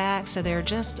hardback. So they're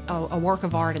just a work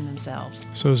of art in themselves.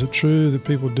 So is it true that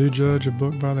people do judge a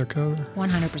book by their cover?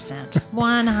 100%.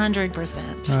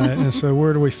 100%. All right, and so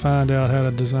where do we find out how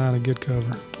to design a good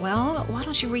cover? Well, why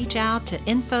don't you reach out to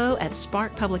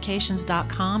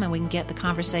info@sparkpublications.com and we can get the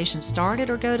conversation started,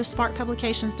 or go to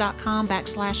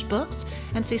sparkpublications.com/books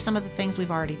and see some of the things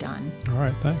we've already done. All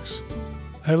right, thanks.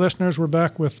 Hey, listeners, we're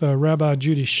back with Rabbi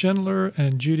Judy Schindler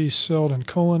and Judy Selden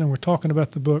Cohen, and we're talking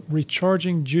about the book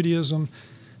Recharging Judaism,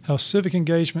 How Civic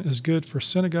Engagement is Good for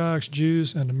Synagogues,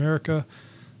 Jews, and America,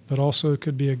 but also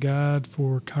could be a guide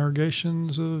for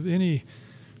congregations of any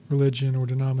religion or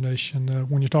denomination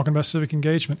when you're talking about civic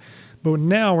engagement. But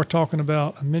now we're talking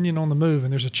about a Minyan on the Move,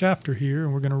 and there's a chapter here,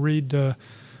 and we're going to read a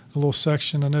little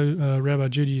section. I know, Rabbi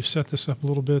Judy, you've set this up a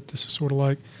little bit. This is sort of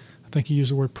like, I think you use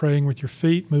the word praying with your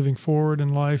feet, moving forward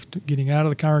in life, getting out of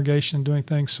the congregation and doing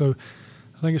things. So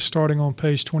I think it's starting on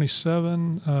page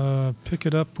 27. Pick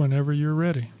it up whenever you're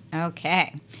ready.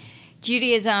 Okay.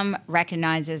 Judaism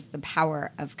recognizes the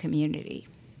power of community.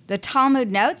 The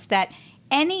Talmud notes that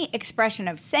any expression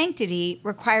of sanctity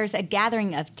requires a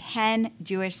gathering of 10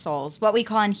 Jewish souls, what we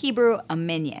call in Hebrew a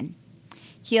minyan.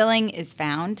 Healing is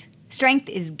found, strength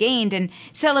is gained, and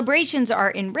celebrations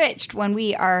are enriched when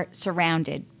we are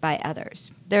surrounded by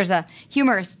others. There's a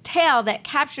humorous tale that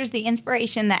captures the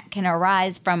inspiration that can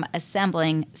arise from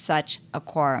assembling such a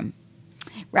quorum.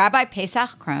 Rabbi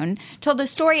Pesach Krohn told the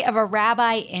story of a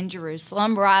rabbi in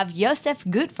Jerusalem, Rav Yosef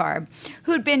Gutfarb,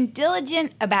 who'd been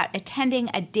diligent about attending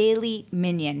a daily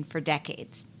minyan for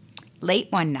decades. Late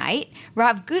one night,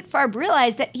 Rav Gutfarb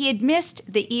realized that he had missed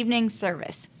the evening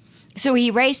service, so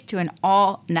he raced to an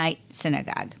all-night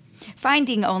synagogue.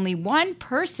 Finding only one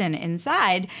person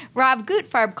inside, Rav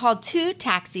Gutfarb called 2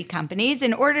 taxi companies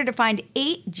in order to find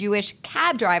 8 Jewish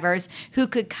cab drivers who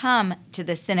could come to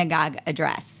the synagogue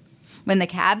address. When the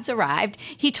cabs arrived,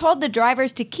 he told the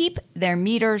drivers to keep their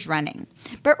meters running,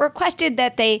 but requested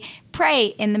that they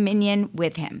pray in the minyan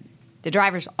with him. The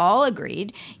drivers all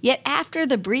agreed, yet after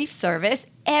the brief service,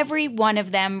 every one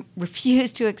of them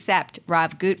refused to accept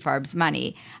Rav Gutfarb's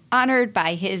money, honored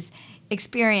by the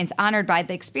experience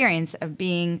of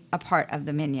being a part of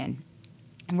the minyan.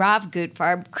 Rav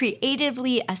Gutfarb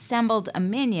creatively assembled a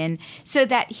minyan so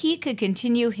that he could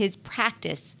continue his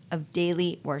practice of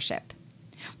daily worship.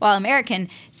 While American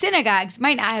synagogues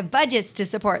might not have budgets to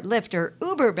support Lyft or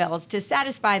Uber bills to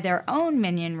satisfy their own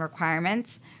minyan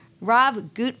requirements,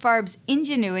 Rav Gutfarb's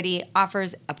ingenuity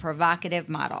offers a provocative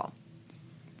model.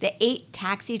 The 8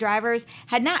 taxi drivers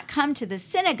had not come to the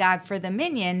synagogue for the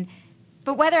minyan,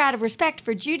 but whether out of respect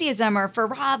for Judaism or for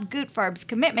Rav Gutfarb's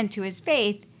commitment to his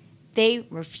faith, they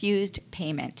refused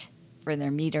payment for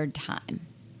their metered time.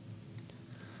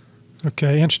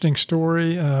 Okay, interesting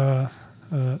story.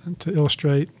 To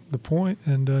illustrate the point.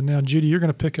 And now, Judy, you're going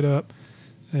to pick it up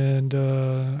and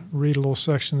read a little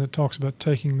section that talks about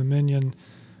taking the minyan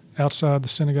outside the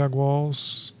synagogue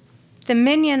walls. The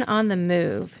Minyan on the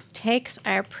Move takes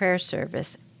our prayer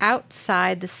service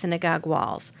outside the synagogue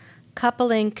walls,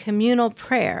 coupling communal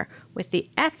prayer with the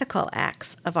ethical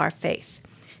acts of our faith.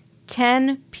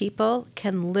 10 people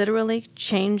can literally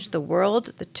change the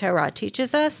world, the Torah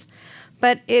teaches us,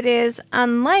 but it is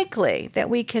unlikely that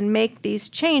we can make these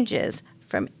changes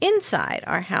from inside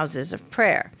our houses of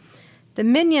prayer. The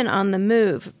Minyan on the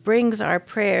Move brings our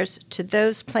prayers to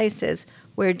those places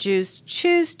where Jews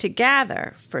choose to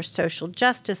gather for social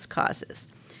justice causes.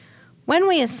 When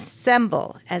we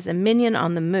assemble as a Minyan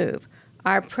on the Move,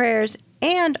 our prayers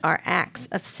and our acts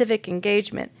of civic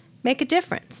engagement make a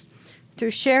difference.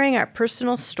 Through sharing our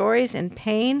personal stories and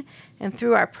pain, and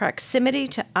through our proximity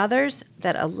to others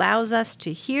that allows us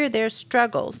to hear their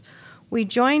struggles, we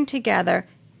join together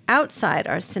outside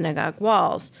our synagogue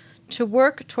walls to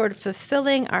work toward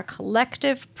fulfilling our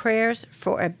collective prayers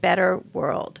for a better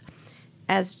world.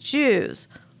 As Jews,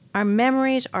 our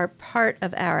memories are part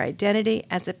of our identity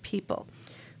as a people.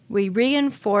 We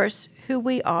reinforce who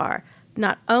we are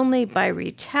not only by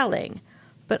retelling,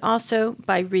 but also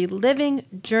by reliving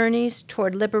journeys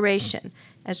toward liberation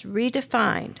as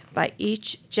redefined by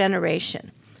each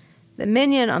generation. The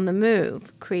Minyan on the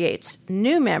Move creates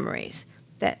new memories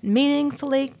that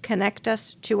meaningfully connect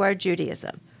us to our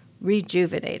Judaism,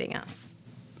 rejuvenating us.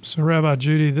 So, Rabbi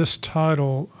Judy, this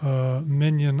title,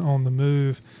 Minyan on the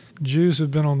Move, Jews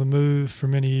have been on the move for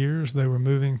many years. They were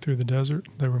moving through the desert.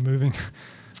 They were moving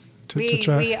to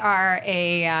try. We are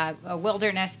a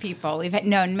wilderness people. We've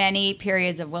known many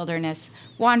periods of wilderness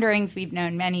wanderings. We've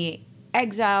known many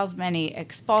exiles, many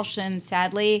expulsions,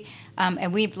 sadly,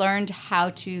 and we've learned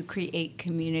how to create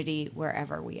community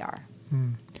wherever we are.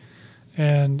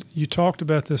 And you talked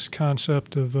about this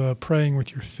concept of praying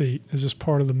with your feet. Is this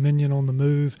part of the Minyan on the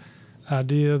Move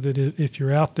idea that if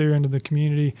you're out there into the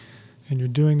community and you're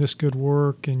doing this good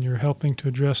work and you're helping to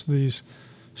address these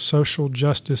social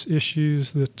justice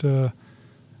issues, that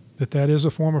is a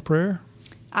form of prayer?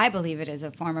 I believe it is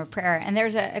a form of prayer. And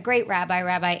there's a great rabbi,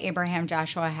 Rabbi Abraham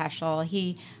Joshua Heschel.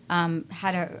 He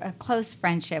had a close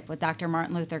friendship with Dr.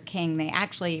 Martin Luther King. They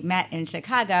actually met in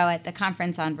Chicago at the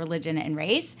Conference on Religion and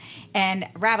Race. And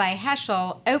Rabbi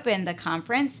Heschel opened the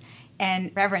conference,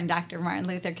 and Reverend Dr. Martin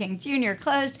Luther King Jr.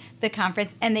 closed the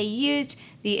conference, and they used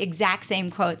the exact same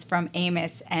quotes from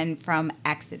Amos and from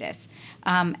Exodus.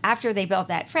 After they built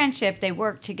that friendship, they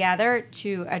worked together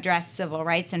to address civil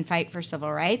rights and fight for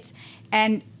civil rights.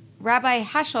 And Rabbi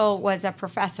Heschel was a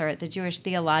professor at the Jewish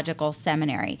Theological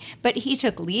Seminary, but he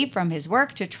took leave from his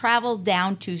work to travel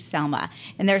down to Selma.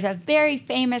 And there's a very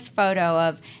famous photo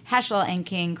of Heschel and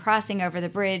King crossing over the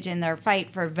bridge in their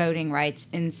fight for voting rights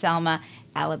in Selma,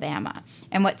 Alabama.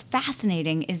 And what's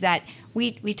fascinating is that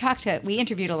we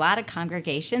interviewed a lot of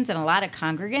congregations and a lot of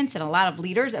congregants and a lot of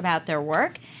leaders about their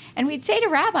work. And we'd say to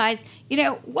rabbis,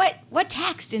 what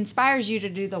text inspires you to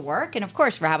do the work? And of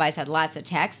course, rabbis had lots of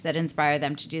texts that inspire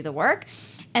them to do the work.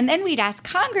 And then we'd ask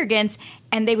congregants,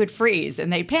 and they would freeze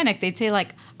and they'd panic. They'd say,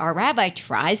 our rabbi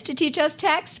tries to teach us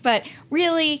text, but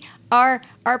really our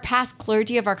past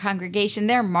clergy of our congregation,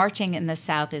 their marching in the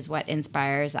South is what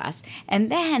inspires us. And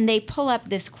then they pull up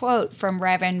this quote from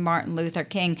Reverend Martin Luther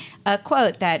King, a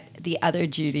quote that the other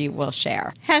Judy will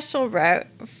share. Heschel wrote,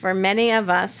 "For many of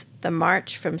us, the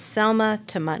march from Selma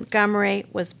to Montgomery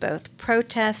was both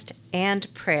protest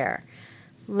and prayer.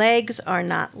 Legs are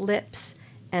not lips,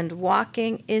 and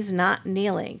walking is not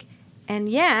kneeling. And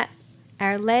yet,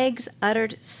 our legs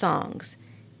uttered songs.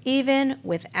 Even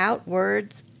without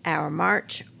words, our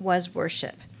march was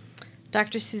worship."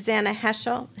 Dr. Susanna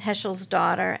Heschel, Heschel's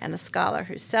daughter and a scholar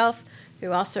herself,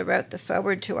 who also wrote the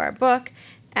foreword to our book,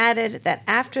 added that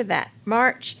after that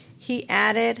march, he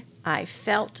added, "I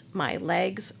felt my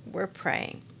legs were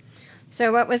praying."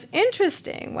 So what was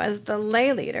interesting was the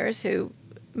lay leaders, who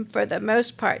for the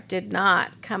most part did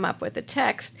not come up with a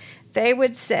text, they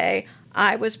would say,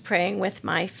 "I was praying with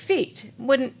my feet."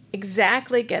 Wouldn't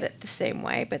exactly get it the same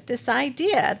way, but this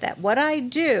idea that what I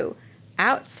do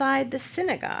outside the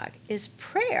synagogue is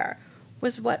prayer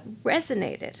was what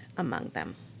resonated among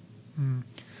them.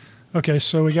 Okay,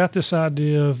 so we got this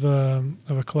idea of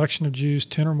a collection of Jews,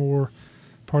 10 or more,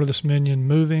 part of this minyan,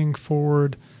 moving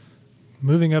forward,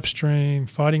 moving upstream,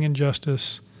 fighting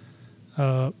injustice.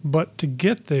 But to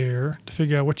get there, to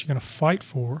figure out what you're going to fight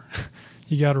for,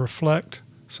 you got to reflect.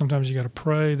 Sometimes you got to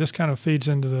pray. This kind of feeds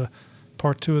into the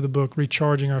part 2 of the book,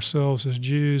 Recharging Ourselves as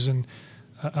Jews. And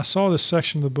I saw this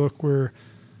section of the book where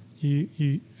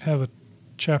you have a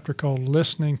chapter called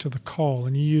Listening to the Call,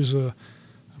 and you use I'm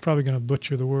probably going to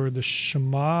butcher the word. The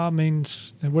Shema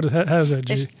means, how does that,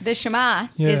 Judy? The Shema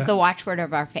is the watchword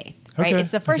of our faith. Right? Okay.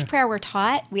 It's the first prayer we're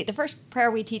taught. The first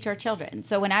prayer we teach our children.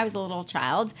 So when I was a little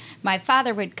child, my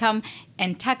father would come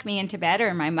and tuck me into bed,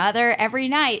 or my mother, every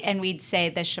night, and we'd say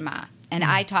the Shema. And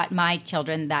I taught my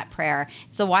children that prayer.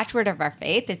 It's the watchword of our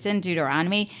faith. It's in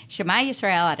Deuteronomy. Shema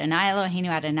Yisrael Adonai Eloheinu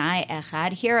Adonai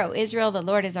Echad. Hear, O Israel, the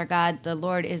Lord is our God, the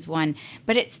Lord is one.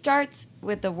 But it starts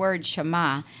with the word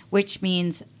Shema, which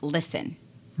means listen,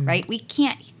 right? We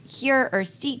can't hear or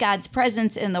see God's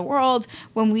presence in the world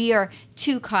when we are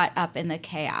too caught up in the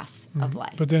chaos of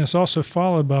life. But then it's also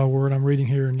followed by a word I'm reading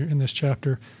here in this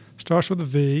chapter. Starts with a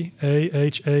V,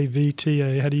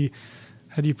 A-H-A-V-T-A. How do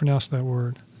you pronounce that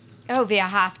word? Oh,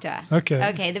 V'ahavta.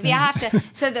 Okay, the V'ahavta.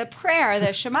 So the prayer,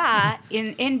 the Shema,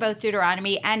 in both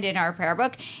Deuteronomy and in our prayer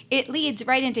book, it leads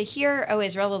right into Hear, O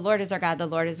Israel, the Lord is our God, the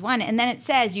Lord is one. And then it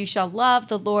says, you shall love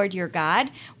the Lord your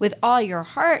God with all your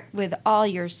heart, with all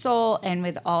your soul, and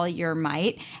with all your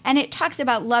might. And it talks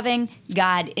about loving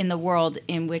God in the world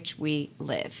in which we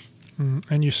live.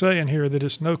 And you say in here that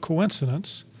it's no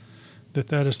coincidence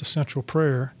that is the central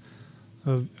prayer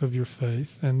of your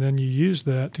faith, and then you use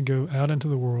that to go out into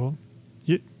the world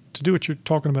to do what you're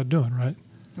talking about doing, right?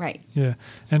 Right. Yeah.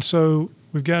 And so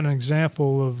we've got an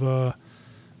example of,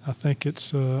 I think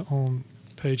it's on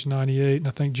page 98, and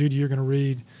I think, Judy, you're going to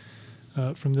read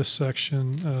from this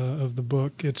section of the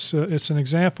book. It's an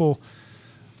example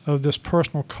of this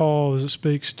personal call as it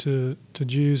speaks to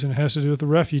Jews, and it has to do with the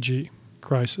refugee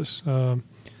crisis.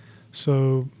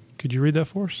 So could you read that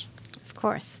for us? Of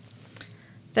course.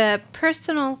 The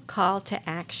personal call to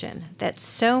action that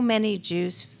so many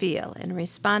Jews feel in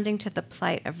responding to the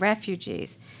plight of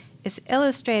refugees is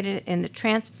illustrated in the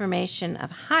transformation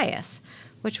of HIAS,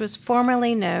 which was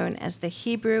formerly known as the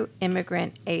Hebrew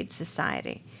Immigrant Aid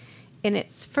Society. In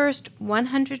its first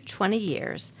 120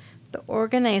 years, the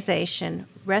organization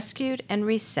rescued and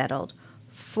resettled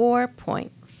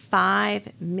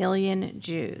 4.5 million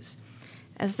Jews.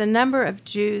 As the number of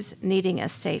Jews needing a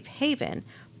safe haven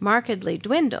markedly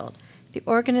dwindled, the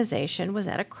organization was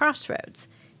at a crossroads.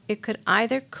 It could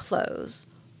either close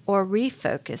or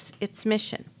refocus its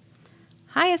mission.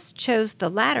 HIAS chose the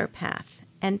latter path,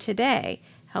 and today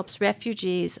helps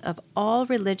refugees of all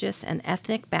religious and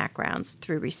ethnic backgrounds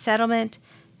through resettlement,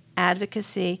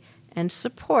 advocacy, and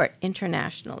support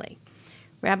internationally.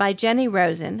 Rabbi Jenny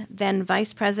Rosen, then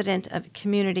Vice President of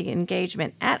Community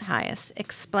Engagement at HIAS,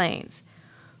 explains,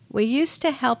 "We used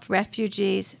to help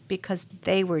refugees because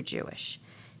they were Jewish.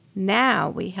 Now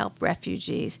we help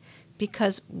refugees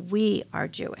because we are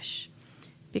Jewish.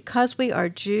 Because we are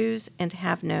Jews and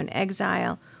have known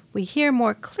exile, we hear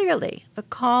more clearly the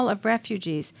call of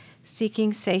refugees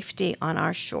seeking safety on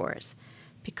our shores.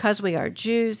 Because we are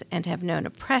Jews and have known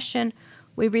oppression,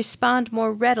 we respond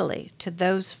more readily to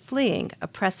those fleeing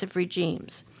oppressive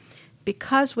regimes.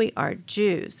 Because we are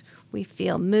Jews, we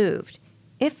feel moved,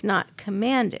 if not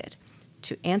commanded,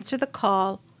 to answer the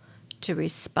call, to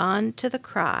respond to the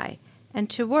cry, and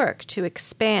to work to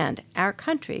expand our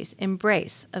country's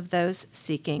embrace of those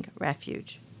seeking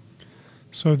refuge."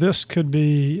 So this could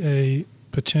be a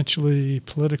potentially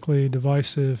politically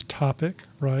divisive topic,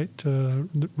 right?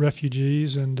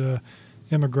 Refugees and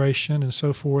immigration and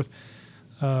so forth.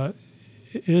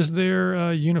 Is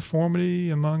there uniformity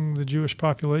among the Jewish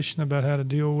population about how to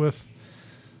deal with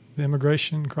the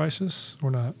immigration crisis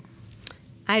or not?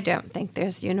 I don't think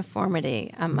there's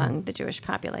uniformity among the Jewish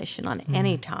population on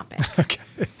any topic. Okay.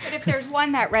 But if there's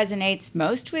one that resonates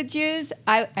most with Jews,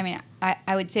 I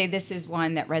would say this is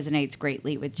one that resonates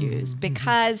greatly with Jews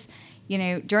because,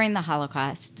 during the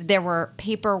Holocaust, there were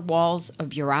paper walls of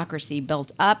bureaucracy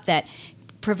built up that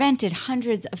prevented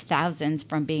hundreds of thousands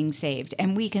from being saved.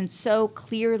 And we can so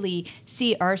clearly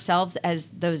see ourselves as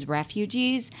those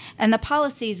refugees. And the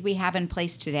policies we have in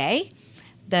place today,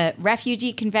 the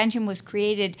Refugee Convention was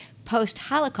created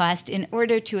post-Holocaust in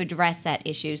order to address that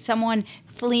issue. Someone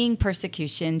fleeing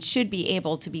persecution should be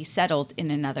able to be settled in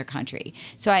another country.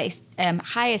 So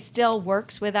HIAS still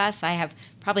works with us. I have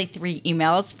probably 3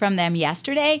 emails from them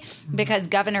yesterday because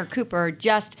Governor Cooper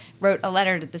just wrote a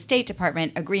letter to the State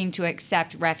Department agreeing to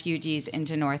accept refugees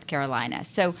into North Carolina.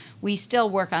 So we still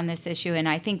work on this issue, and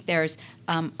I think there's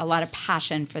a lot of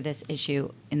passion for this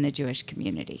issue in the Jewish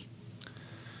community.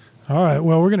 All right.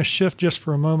 Well, we're going to shift just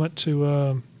for a moment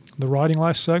to the Writing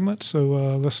Life segment.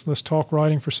 So let's talk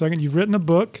writing for a second. You've written a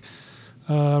book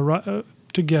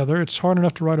together. It's hard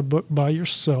enough to write a book by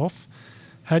yourself.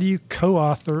 How do you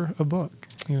co-author a book?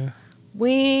 Yeah.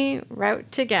 We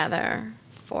wrote together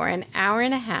for an hour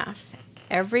and a half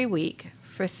every week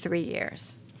for 3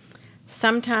 years.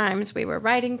 Sometimes we were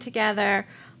writing together.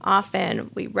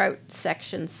 Often we wrote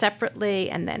sections separately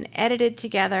and then edited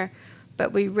together.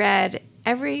 But we read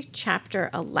every chapter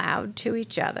aloud to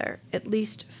each other at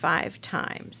least 5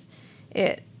 times.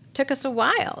 It took us a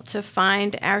while to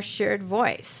find our shared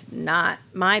voice, not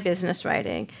my business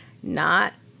writing,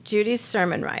 not Judy's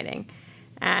sermon writing.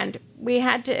 And we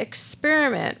had to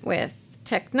experiment with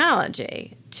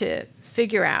technology to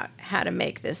figure out how to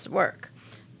make this work.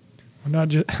 Well,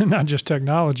 not just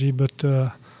technology, but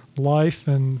life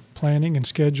and planning and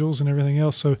schedules and everything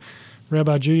else. So,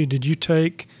 Rabbi Judy, did you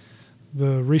take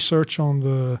the research on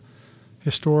the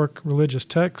historic religious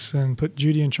texts and put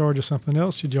Judy in charge of something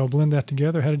else? Did y'all blend that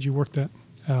together? How did you work that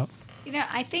out?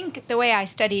 I think the way I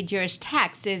study Jewish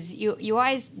texts is you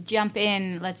always jump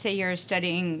in. Let's say you're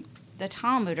studying the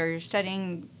Talmud or you're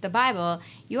studying the Bible,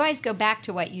 you always go back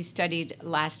to what you studied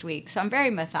last week. So I'm very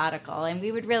methodical, and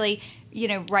we would really,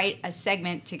 write a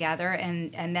segment together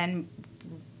and then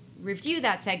review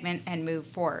that segment and move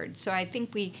forward. So I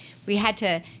think we had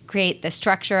to create the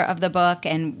structure of the book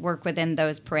and work within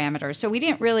those parameters. So we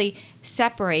didn't really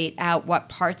separate out what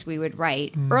parts we would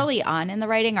write. Early on in the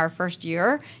writing, our first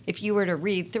year, if you were to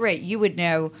read through it, you would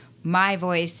know my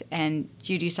voice and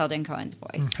Judy Selden Cohen's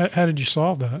voice. How did you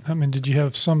solve that? I mean, did you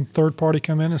have some third party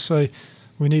come in and say,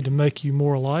 we need to make you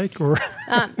more alike, or?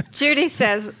 Judy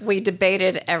says we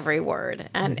debated every word,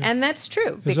 and that's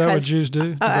true. Is that what Jews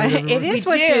do? It is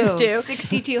what Jews do.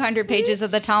 6,200 pages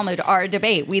of the Talmud are a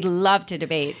debate. We love to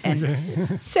debate. And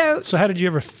So how did you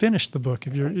ever finish the book?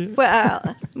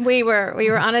 Well, we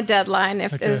were on a deadline.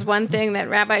 If there's one thing that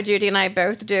Rabbi Judy and I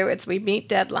both do, it's we meet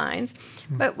deadlines.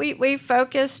 But we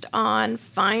focused on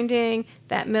finding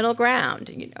that middle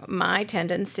ground. My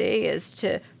tendency is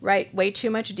to write way too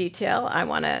much detail. I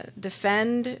want to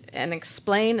defend and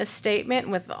explain a statement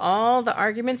with all the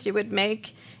arguments you would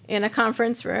make in a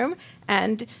conference room.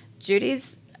 And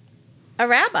Judy's a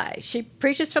rabbi. She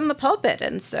preaches from the pulpit,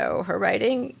 and so her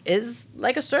writing is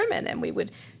like a sermon, and we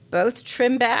would both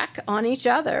trim back on each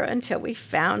other until we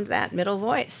found that middle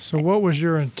voice. So what was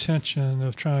your intention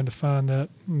of trying to find that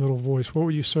middle voice? What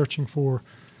were you searching for?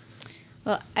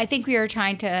 Well, I think we were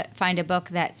trying to find a book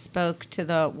that spoke to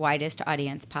the widest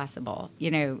audience possible.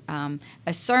 A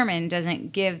sermon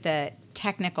doesn't give the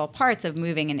technical parts of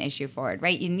moving an issue forward,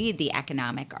 right? You need the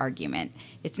economic argument.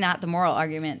 It's not the moral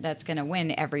argument that's going to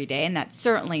win every day, and that's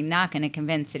certainly not going to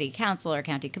convince city council or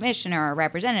county commissioner or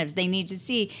representatives. They need to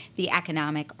see the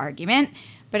economic argument.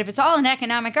 But if it's all an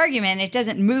economic argument, it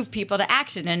doesn't move people to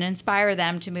action and inspire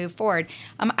them to move forward.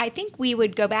 I think we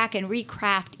would go back and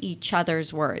recraft each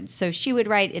other's words. So she would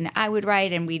write and I would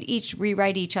write, and we'd each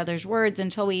rewrite each other's words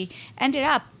until we ended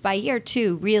up, by year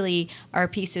 2, really our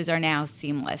pieces are now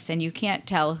seamless, and you can't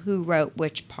tell who wrote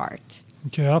which part.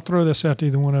 Okay, I'll throw this out to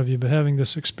either one of you, but having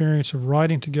this experience of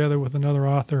writing together with another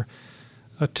author,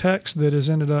 a text that has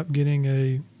ended up getting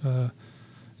a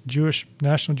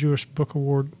National Jewish Book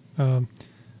Award,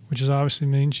 which obviously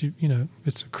means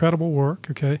it's a credible work.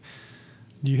 Okay,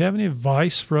 do you have any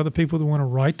advice for other people that want to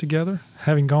write together,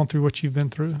 having gone through what you've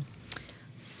been through?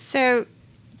 So,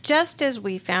 just as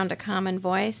we found a common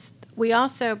voice, we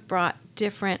also brought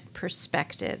different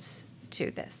perspectives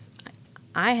to this.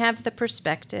 I have the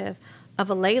perspective of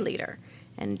a lay leader,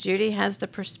 and Judy has the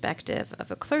perspective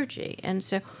of a clergy, and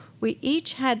so we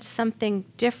each had something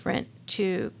different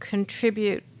to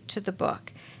contribute to the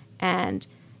book. And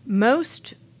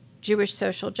most Jewish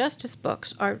social justice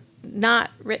books are not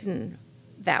written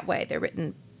that way. They're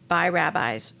written by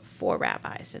rabbis for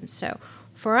rabbis. And so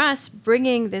for us,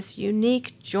 bringing this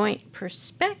unique joint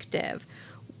perspective,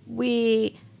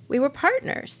 we were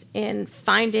partners in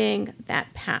finding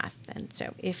that path. And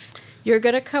so if you're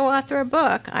going to co-author a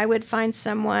book, I would find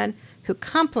someone who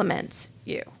complements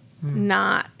you,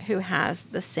 not who has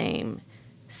the same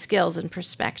skills and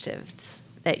perspectives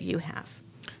that you have.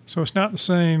 So it's not the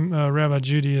same, Rabbi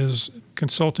Judy, as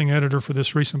consulting editor for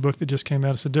this recent book that just came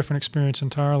out. It's a different experience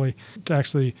entirely to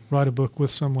actually write a book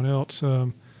with someone else.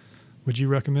 Would you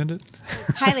recommend it?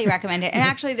 Highly recommend it. And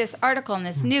actually, this article in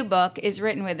this new book is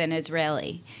written with an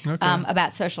Israeli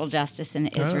about social justice in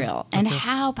Israel. And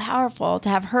how powerful to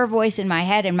have her voice in my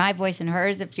head and my voice in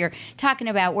hers if you're talking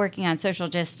about working on social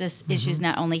justice issues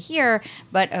not only here,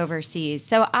 but overseas.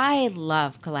 So I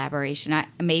love collaboration.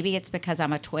 Maybe it's because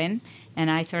I'm a twin and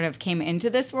I sort of came into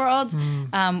this world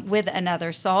with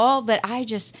another soul, but I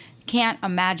just can't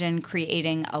imagine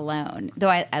creating alone, though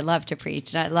I love to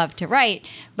preach and I love to write.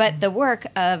 But the work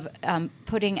of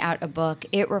putting out a book,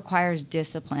 it requires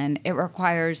discipline. It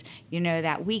requires,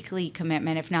 that weekly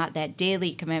commitment, if not that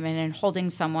daily commitment, and holding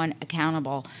someone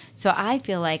accountable. So I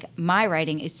feel like my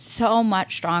writing is so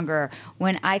much stronger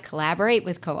when I collaborate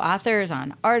with co-authors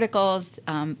on articles,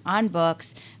 on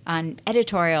books, on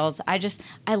editorials.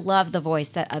 I love the voice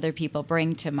that other people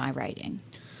bring to my writing.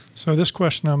 So this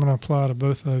question I'm going to apply to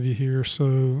both of you here. So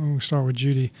I'm going to start with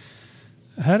Judy.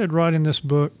 How did writing this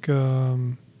book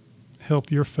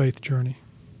help your faith journey?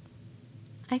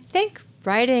 I think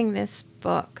writing this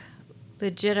book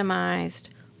legitimized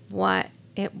what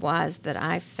it was that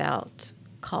I felt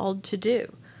called to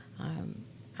do.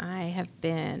 I have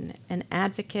been an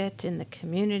advocate in the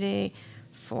community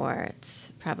for,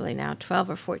 it's probably now 12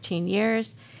 or 14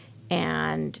 years,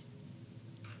 and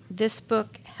this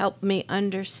book helped me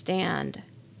understand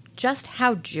just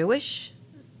how Jewish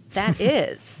that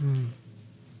is.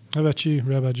 How about you,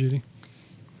 Rabbi Judy?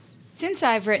 Since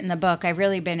I've written the book, I've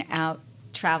really been out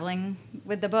traveling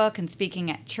with the book and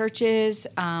speaking at churches.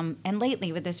 And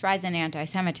lately, with this rise in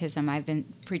anti-Semitism, I've been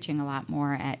preaching a lot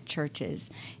more at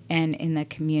churches and in the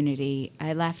community.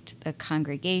 I left the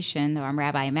congregation, though I'm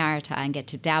Rabbi Emerita, and get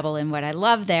to dabble in what I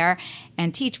love there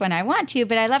and teach when I want to,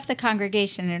 but I left the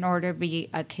congregation in order to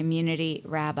be a community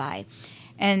rabbi.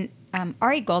 And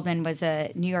Ari Goldman was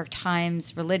a New York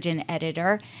Times religion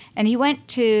editor, and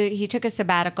he took a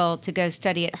sabbatical to go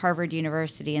study at Harvard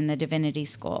University in the Divinity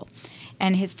School.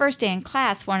 And his first day in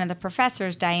class, one of the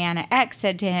professors, Diana Eck,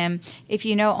 said to him, "If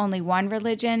you know only one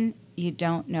religion, you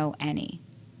don't know any."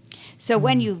 So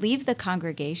when you leave the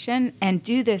congregation and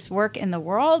do this work in the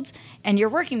world, and you're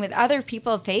working with other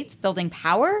people of faith, building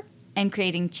power and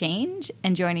creating change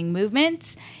and joining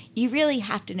movements, you really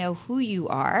have to know who you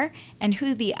are and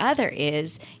who the other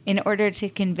is in order to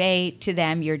convey to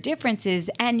them your differences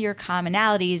and your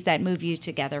commonalities that move you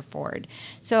together forward.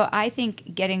 So I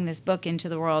think getting this book into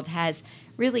the world has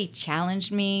really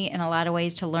challenged me in a lot of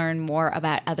ways to learn more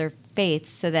about other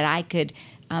faiths so that I could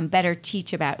better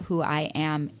teach about who I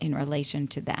am in relation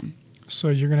to them. So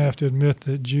you're going to have to admit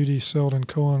that Judy Selden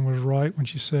Cohen was right when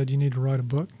she said you need to write a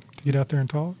book to get out there and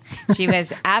talk? She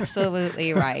was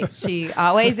absolutely right. She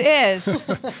always is.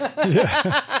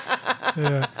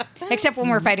 Yeah. Except when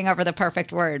we're fighting over the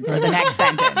perfect word for the next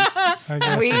sentence.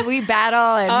 We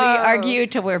battle and we argue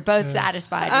till we're both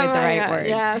satisfied with the right word.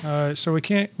 Yes. All right, so we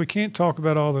can't talk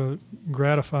about all the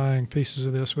gratifying pieces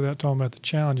of this without talking about the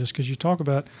challenges, because you talk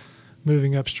about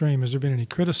moving upstream. Has there been any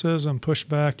criticism,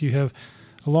 pushback? Do you have,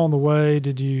 along the way,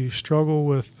 did you struggle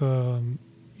with, and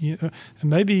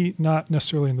maybe not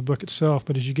necessarily in the book itself,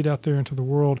 but as you get out there into the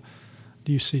world,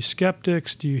 do you see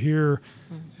skeptics? Do you hear,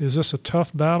 is this a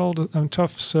tough battle,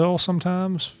 tough sell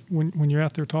sometimes when you're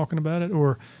out there talking about it?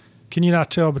 Or can you not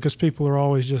tell because people are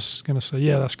always just going to say,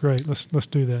 yeah, that's great, let's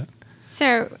do that?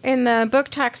 So in the book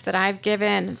talks that I've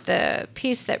given, the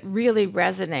piece that really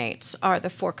resonates are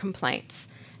the 4 complaints.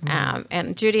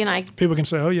 And Judy and I... People can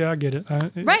say, oh, yeah, I get it.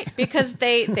 Right, because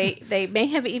they may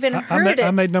have even heard it. I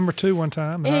made number 2 one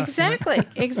time. Exactly.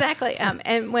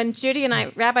 And when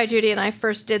Rabbi Judy and I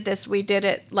first did this, we did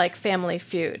it like Family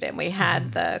Feud. And we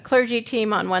had the clergy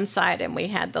team on one side and we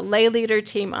had the lay leader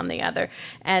team on the other.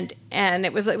 And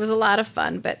it was a lot of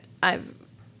fun. But I've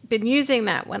been using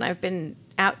that when I've been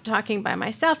out talking by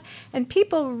myself. And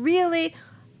people really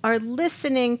are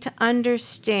listening to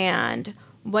understand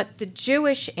what the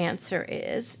Jewish answer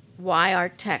is, why our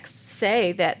texts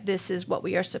say that this is what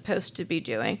we are supposed to be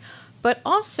doing, but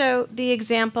also the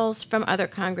examples from other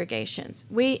congregations.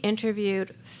 We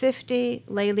interviewed 50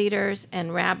 lay leaders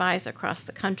and rabbis across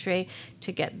the country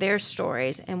to get their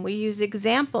stories, and we use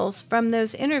examples from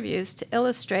those interviews to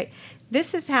illustrate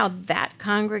this is how that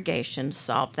congregation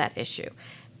solved that issue.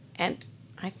 And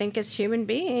I think as human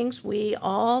beings, we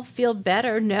all feel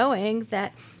better knowing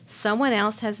that someone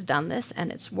else has done this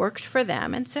and it's worked for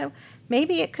them, and so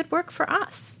maybe it could work for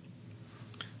us.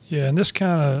 Yeah, and this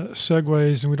kind of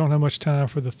segues, and we don't have much time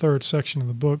for the 3rd section of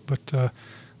the book, but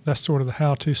that's sort of the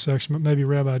how-to section. But maybe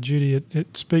Rabbi Judy,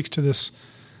 it speaks to this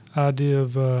idea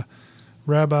of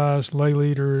rabbis, lay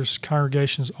leaders,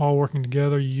 congregations all working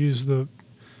together. You use the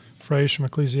phrase from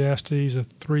Ecclesiastes, a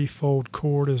 3-fold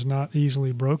cord is not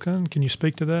easily broken. Can you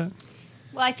speak to that?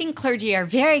 Well, I think clergy are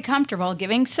very comfortable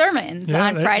giving sermons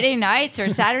on Friday nights or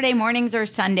Saturday mornings or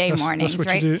Sunday mornings, that's what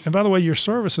right? You do. And by the way, your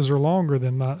services are longer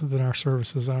than our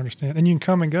services, I understand. And you can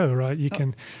come and go, right? You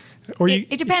can, or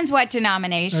it depends what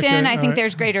denomination. Okay, I think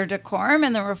there's greater decorum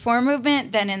in the Reform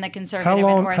movement than in the Conservative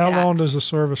and Orthodox. How long does the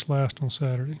service last on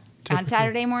Saturday? Typically? On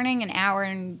Saturday morning, an hour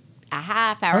and a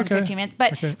half, hour and 15 minutes.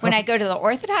 But when I go to the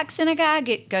Orthodox synagogue,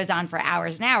 it goes on for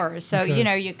hours and hours. So,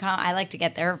 you come. I like to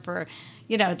get there for,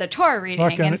 the Torah reading.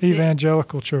 Like an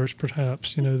evangelical church,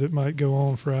 perhaps, that might go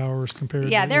on for hours compared to...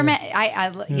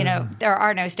 there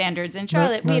are no standards in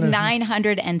Charlotte. We have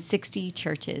 960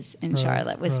 churches in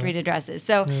Charlotte with street addresses.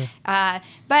 So,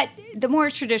 but the more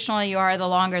traditional you are, the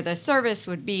longer the service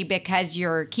would be because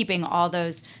you're keeping all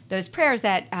those prayers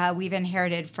that we've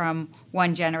inherited from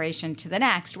one generation to the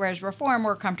next. Whereas Reform,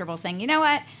 we're comfortable saying, you know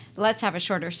what? Let's have a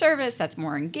shorter service that's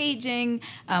more engaging,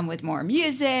 with more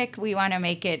music. We want to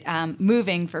make it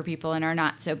moving for people and are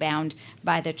not so bound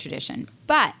by the tradition.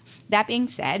 But that being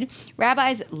said,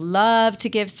 rabbis love to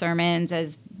give sermons,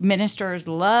 as Ministers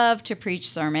love to preach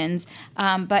sermons,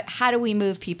 but how do we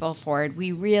move people forward?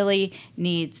 We really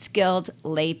need skilled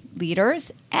lay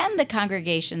leaders and the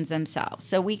congregations themselves.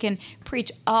 So we can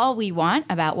preach all we want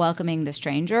about welcoming the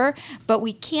stranger, but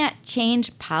we can't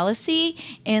change policy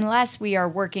unless we are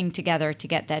working together to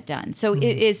get that done. So it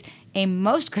is a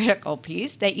most critical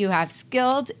piece that you have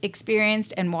skilled,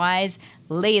 experienced, and wise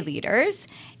lay leaders,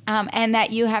 and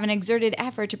that you have an exerted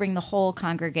effort to bring the whole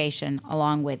congregation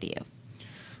along with you.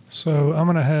 So I'm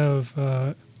going to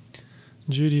have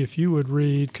Judy, if you would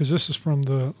read, because this is from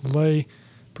the lay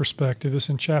perspective. It's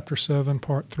in chapter 7,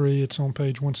 part 3. It's on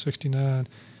page 169.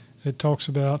 It talks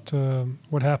about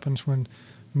what happens when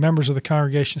members of the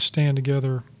congregation stand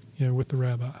together, with the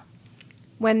rabbi.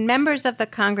 When members of the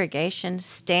congregation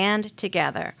stand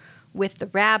together with the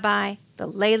rabbi, the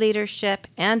lay leadership,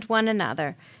 and one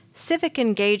another, civic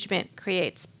engagement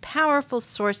creates powerful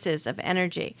sources of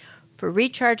energy for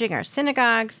recharging our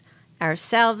synagogues,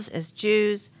 ourselves as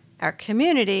Jews, our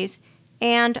communities,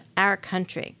 and our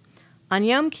country. On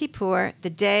Yom Kippur,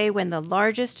 the day when the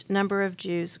largest number of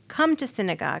Jews come to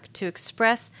synagogue to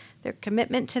express their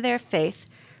commitment to their faith,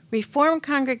 Reformed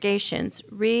congregations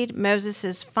read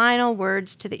Moses' final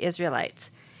words to the Israelites.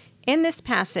 In this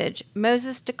passage,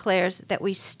 Moses declares that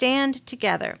we stand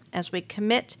together as we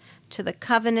commit to the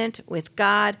covenant with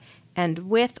God and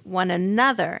with one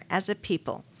another as a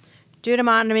people.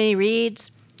 Deuteronomy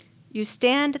reads, "You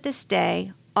stand this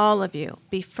day, all of you,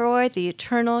 before the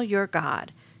eternal your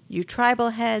God, you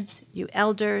tribal heads, you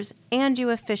elders, and you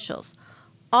officials,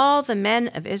 all the men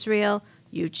of Israel,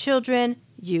 you children,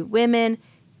 you women,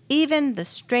 even the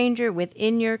stranger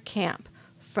within your camp,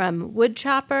 from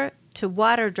woodchopper to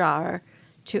water drawer,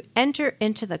 to enter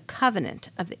into the covenant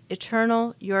of the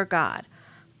eternal your God.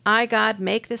 I, God,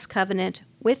 make this covenant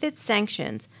with its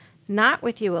sanctions, not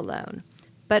with you alone,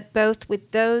 but both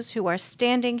with those who are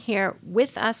standing here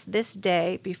with us this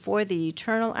day before the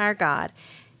eternal our God,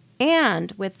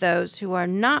 and with those who are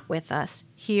not with us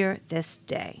here this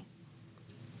day."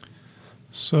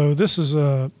 So this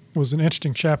was an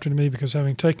interesting chapter to me, because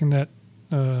having taken that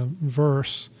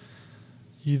verse,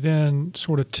 you then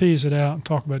sort of tease it out and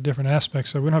talk about different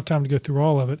aspects. So we don't have time to go through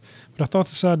all of it, but I thought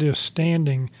this idea of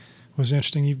standing was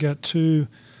interesting. You've got two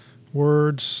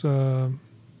words,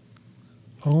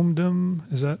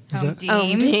 Omdim, is that? Omdim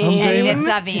and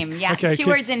Nitzavim. Yeah, okay, two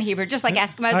words in Hebrew, just like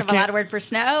Eskimos have a lot of word for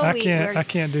snow. I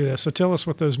can't do that. So tell us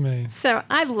what those mean. So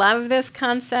I love this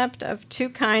concept of two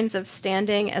kinds of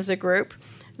standing as a group.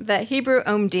 The Hebrew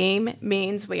Omdim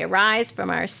means we arise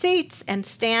from our seats and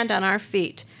stand on our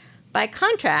feet. By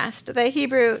contrast, the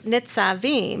Hebrew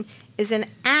Nitzavim is an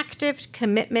active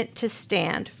commitment to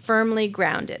stand, firmly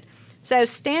grounded. So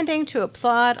standing to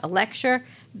applaud a lecture,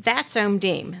 that's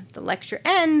Omdim. The lecture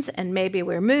ends and maybe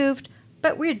we're moved,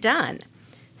 but we're done.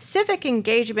 Civic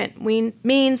engagement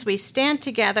means we stand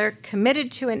together,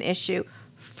 committed to an issue,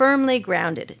 firmly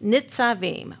grounded.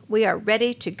 Nitzavim. We are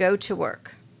ready to go to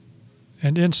work.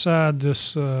 And inside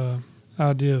this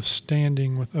idea of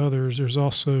standing with others, there's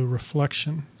also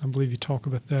reflection. I believe you talk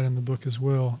about that in the book as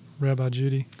well. Rabbi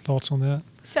Judy, thoughts on that?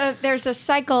 So there's a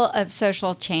cycle of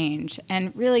social change,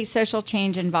 and really social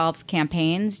change involves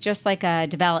campaigns, just like a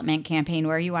development campaign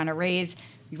where you want to raise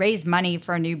money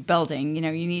for a new building. You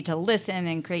need to listen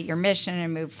and create your mission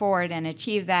and move forward and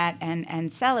achieve that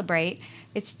and celebrate.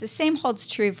 It's the same holds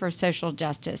true for social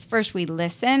justice. First, we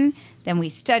listen, then we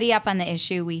study up on the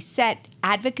issue, we set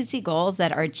advocacy goals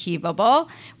that are achievable,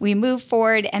 we move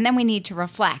forward, and then we need to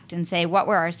reflect and say what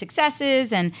were our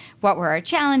successes and what were our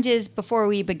challenges before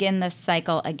we begin this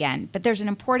cycle again. But there's an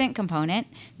important component,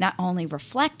 not only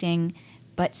reflecting,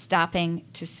 but stopping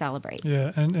to celebrate.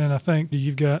 Yeah, and I think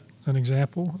you've got an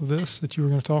example of this that you were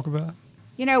going to talk about.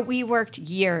 We worked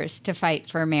years to fight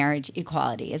for marriage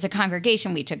equality. As a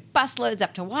congregation, we took busloads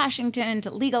up to Washington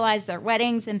to legalize their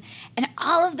weddings. And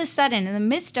all of a sudden, in the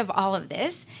midst of all of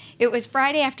this, it was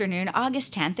Friday afternoon,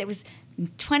 August 10th. It was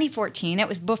 2014. It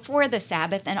was before the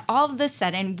Sabbath. And all of a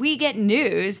sudden, we get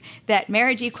news that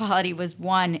marriage equality was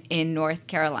won in North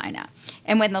Carolina.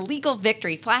 And when the legal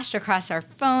victory flashed across our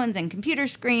phones and computer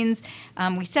screens,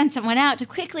 we sent someone out to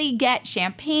quickly get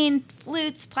champagne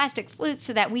flutes, plastic flutes,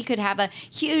 so that we could have a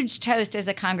huge toast as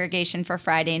a congregation for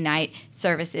Friday night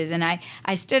services. And I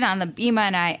stood on the bima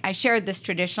and I shared this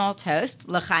traditional toast,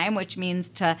 l'chaim, which means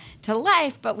to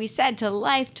life, but we said to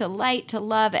life, to light, to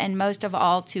love, and most of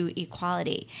all to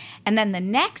equality. And then the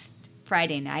next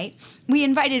Friday night, we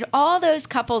invited all those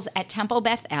couples at Temple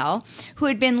Beth El who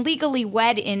had been legally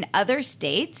wed in other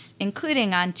states,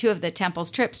 including on two of the temple's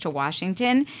trips to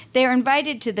Washington. They are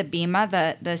invited to the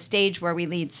bima, the stage where we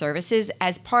lead services,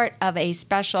 as part of a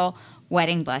special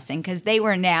wedding blessing because they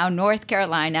were now North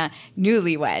Carolina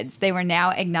newlyweds. They were now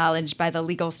acknowledged by the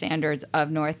legal standards of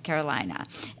North Carolina.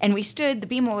 And the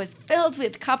Bema was filled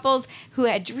with couples who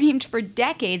had dreamed for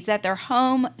decades that their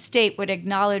home state would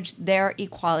acknowledge their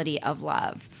equality of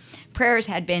love. Prayers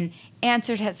had been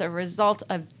answered as a result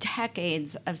of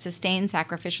decades of sustained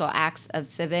sacrificial acts of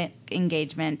civic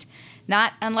engagement,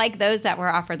 not unlike those that were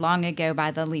offered long ago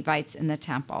by the Levites in the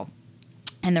temple.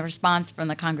 And the response from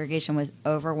the congregation was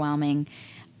overwhelming.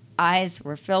 Eyes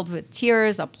were filled with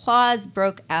tears. Applause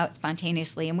broke out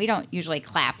spontaneously. And we don't usually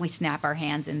clap. We snap our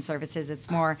hands in services.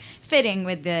 It's more fitting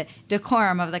with the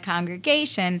decorum of the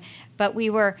congregation. But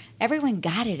everyone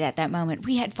got it at that moment.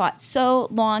 We had fought so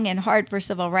long and hard for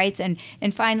civil rights. And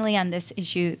finally on this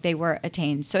issue, they were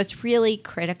attained. So it's really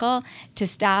critical to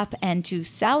stop and to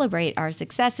celebrate our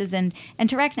successes and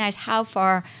to recognize how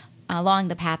far along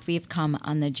the path we've come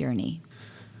on the journey.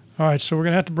 All right, so we're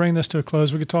going to have to bring this to a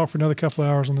close. We could talk for another couple of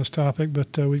hours on this topic,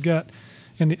 but we've got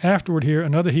in the afterword here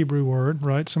another Hebrew word,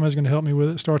 right? Somebody's going to help me with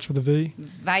it. It starts with a V.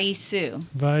 Vaisu.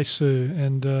 Vaisu,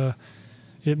 and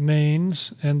it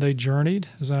means, and they journeyed,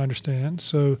 as I understand.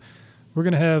 So we're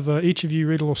going to have each of you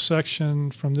read a little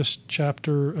section from this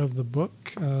chapter of the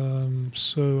book.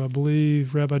 So I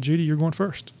believe, Rabbi Judy, you're going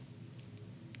first.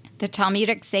 The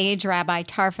Talmudic sage, Rabbi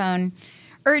Tarfon,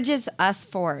 urges us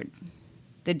forward.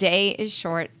 The day is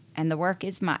short and the work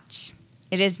is much.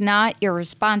 It is not your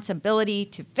responsibility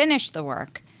to finish the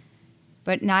work,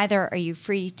 but neither are you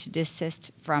free to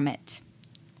desist from it.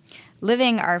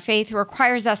 Living our faith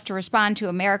requires us to respond to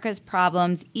America's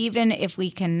problems, even if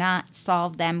we cannot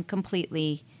solve them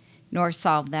completely, nor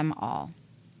solve them all.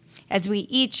 As we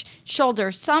each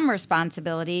shoulder some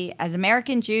responsibility as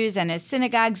American Jews and as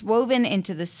synagogues woven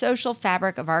into the social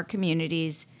fabric of our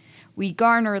communities, we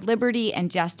garner liberty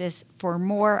and justice for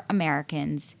more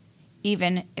Americans,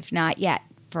 even if not yet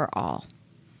for all.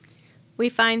 We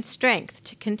find strength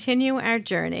to continue our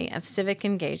journey of civic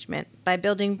engagement by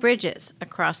building bridges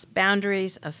across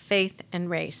boundaries of faith and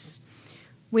race.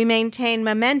 We maintain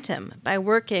momentum by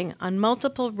working on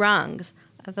multiple rungs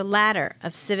of the ladder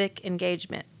of civic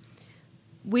engagement.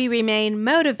 We remain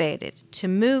motivated to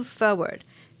move forward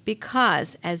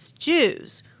because, as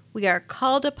Jews, we are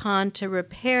called upon to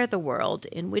repair the world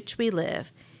in which we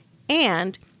live,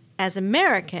 and as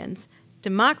Americans,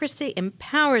 democracy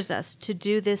empowers us to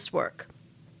do this work.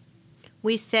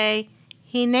 We say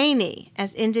Hineni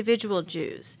as individual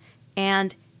Jews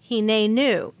and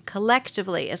Hinenu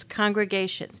collectively as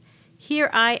congregations. Here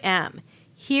I am,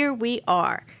 here we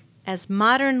are, as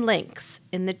modern links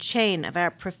in the chain of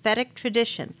our prophetic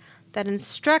tradition that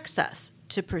instructs us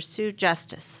to pursue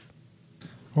justice.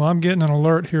 Well, I'm getting an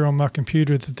alert here on my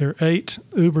computer that there are 8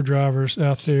 Uber drivers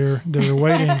out there that are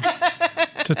waiting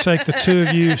to take the two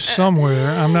of you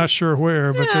somewhere. I'm not sure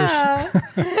where, but there's...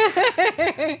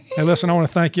 Hey, listen, I want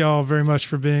to thank you all very much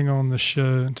for being on the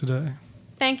show today.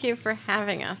 Thank you for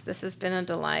having us. This has been a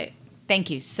delight. Thank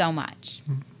you so much.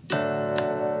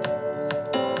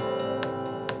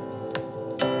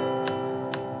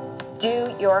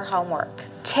 Do your homework.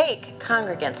 Take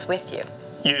congregants with you.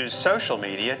 Use social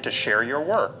media to share your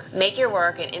work. Make your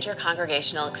work an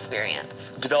intercongregational experience.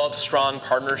 Develop strong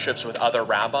partnerships with other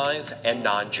rabbis and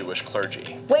non-Jewish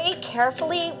clergy. Weigh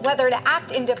carefully whether to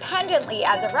act independently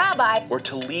as a rabbi or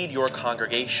to lead your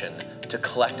congregation to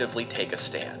collectively take a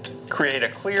stand. Create a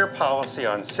clear policy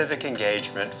on civic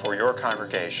engagement for your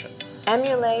congregation.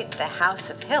 Emulate the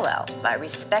House of Hillel by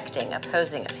respecting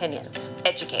opposing opinions.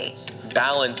 Educate.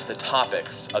 Balance the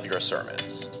topics of your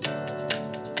sermons.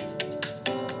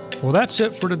 Well, that's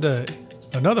it for today.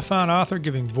 Another fine author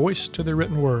giving voice to their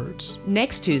written words.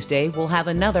 Next Tuesday, we'll have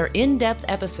another in-depth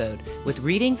episode with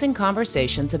readings and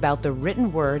conversations about the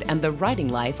written word and the writing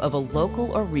life of a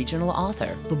local or regional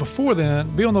author. But before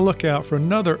then, be on the lookout for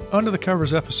another Under the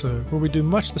Covers episode where we do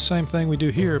much the same thing we do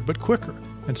here, but quicker,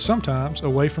 and sometimes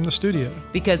away from the studio.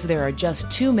 Because there are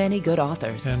just too many good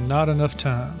authors. And not enough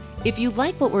time. If you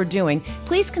like what we're doing,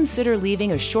 please consider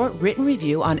leaving a short written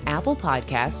review on Apple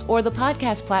Podcasts or the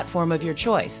podcast platform of your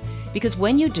choice. Because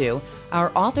when you do,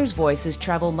 our authors' voices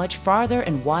travel much farther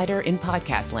and wider in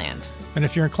podcast land. And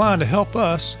if you're inclined to help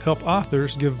us, help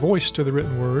authors give voice to the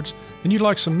written words, and you'd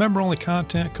like some member-only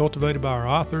content cultivated by our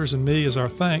authors and me as our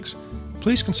thanks,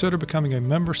 please consider becoming a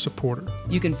member supporter.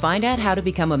 You can find out how to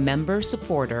become a member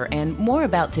supporter and more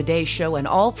about today's show and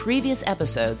all previous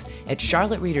episodes at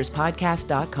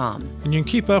charlottereaderspodcast.com. And you can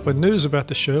keep up with news about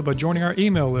the show by joining our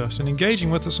email list and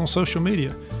engaging with us on social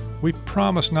media. We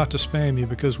promise not to spam you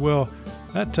because, well,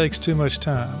 that takes too much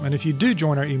time. And if you do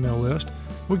join our email list,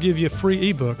 we'll give you a free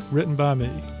ebook written by me.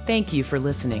 Thank you for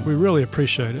listening. We really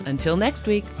appreciate it. Until next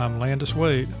week, I'm Landis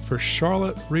Wade for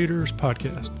Charlotte Readers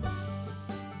Podcast.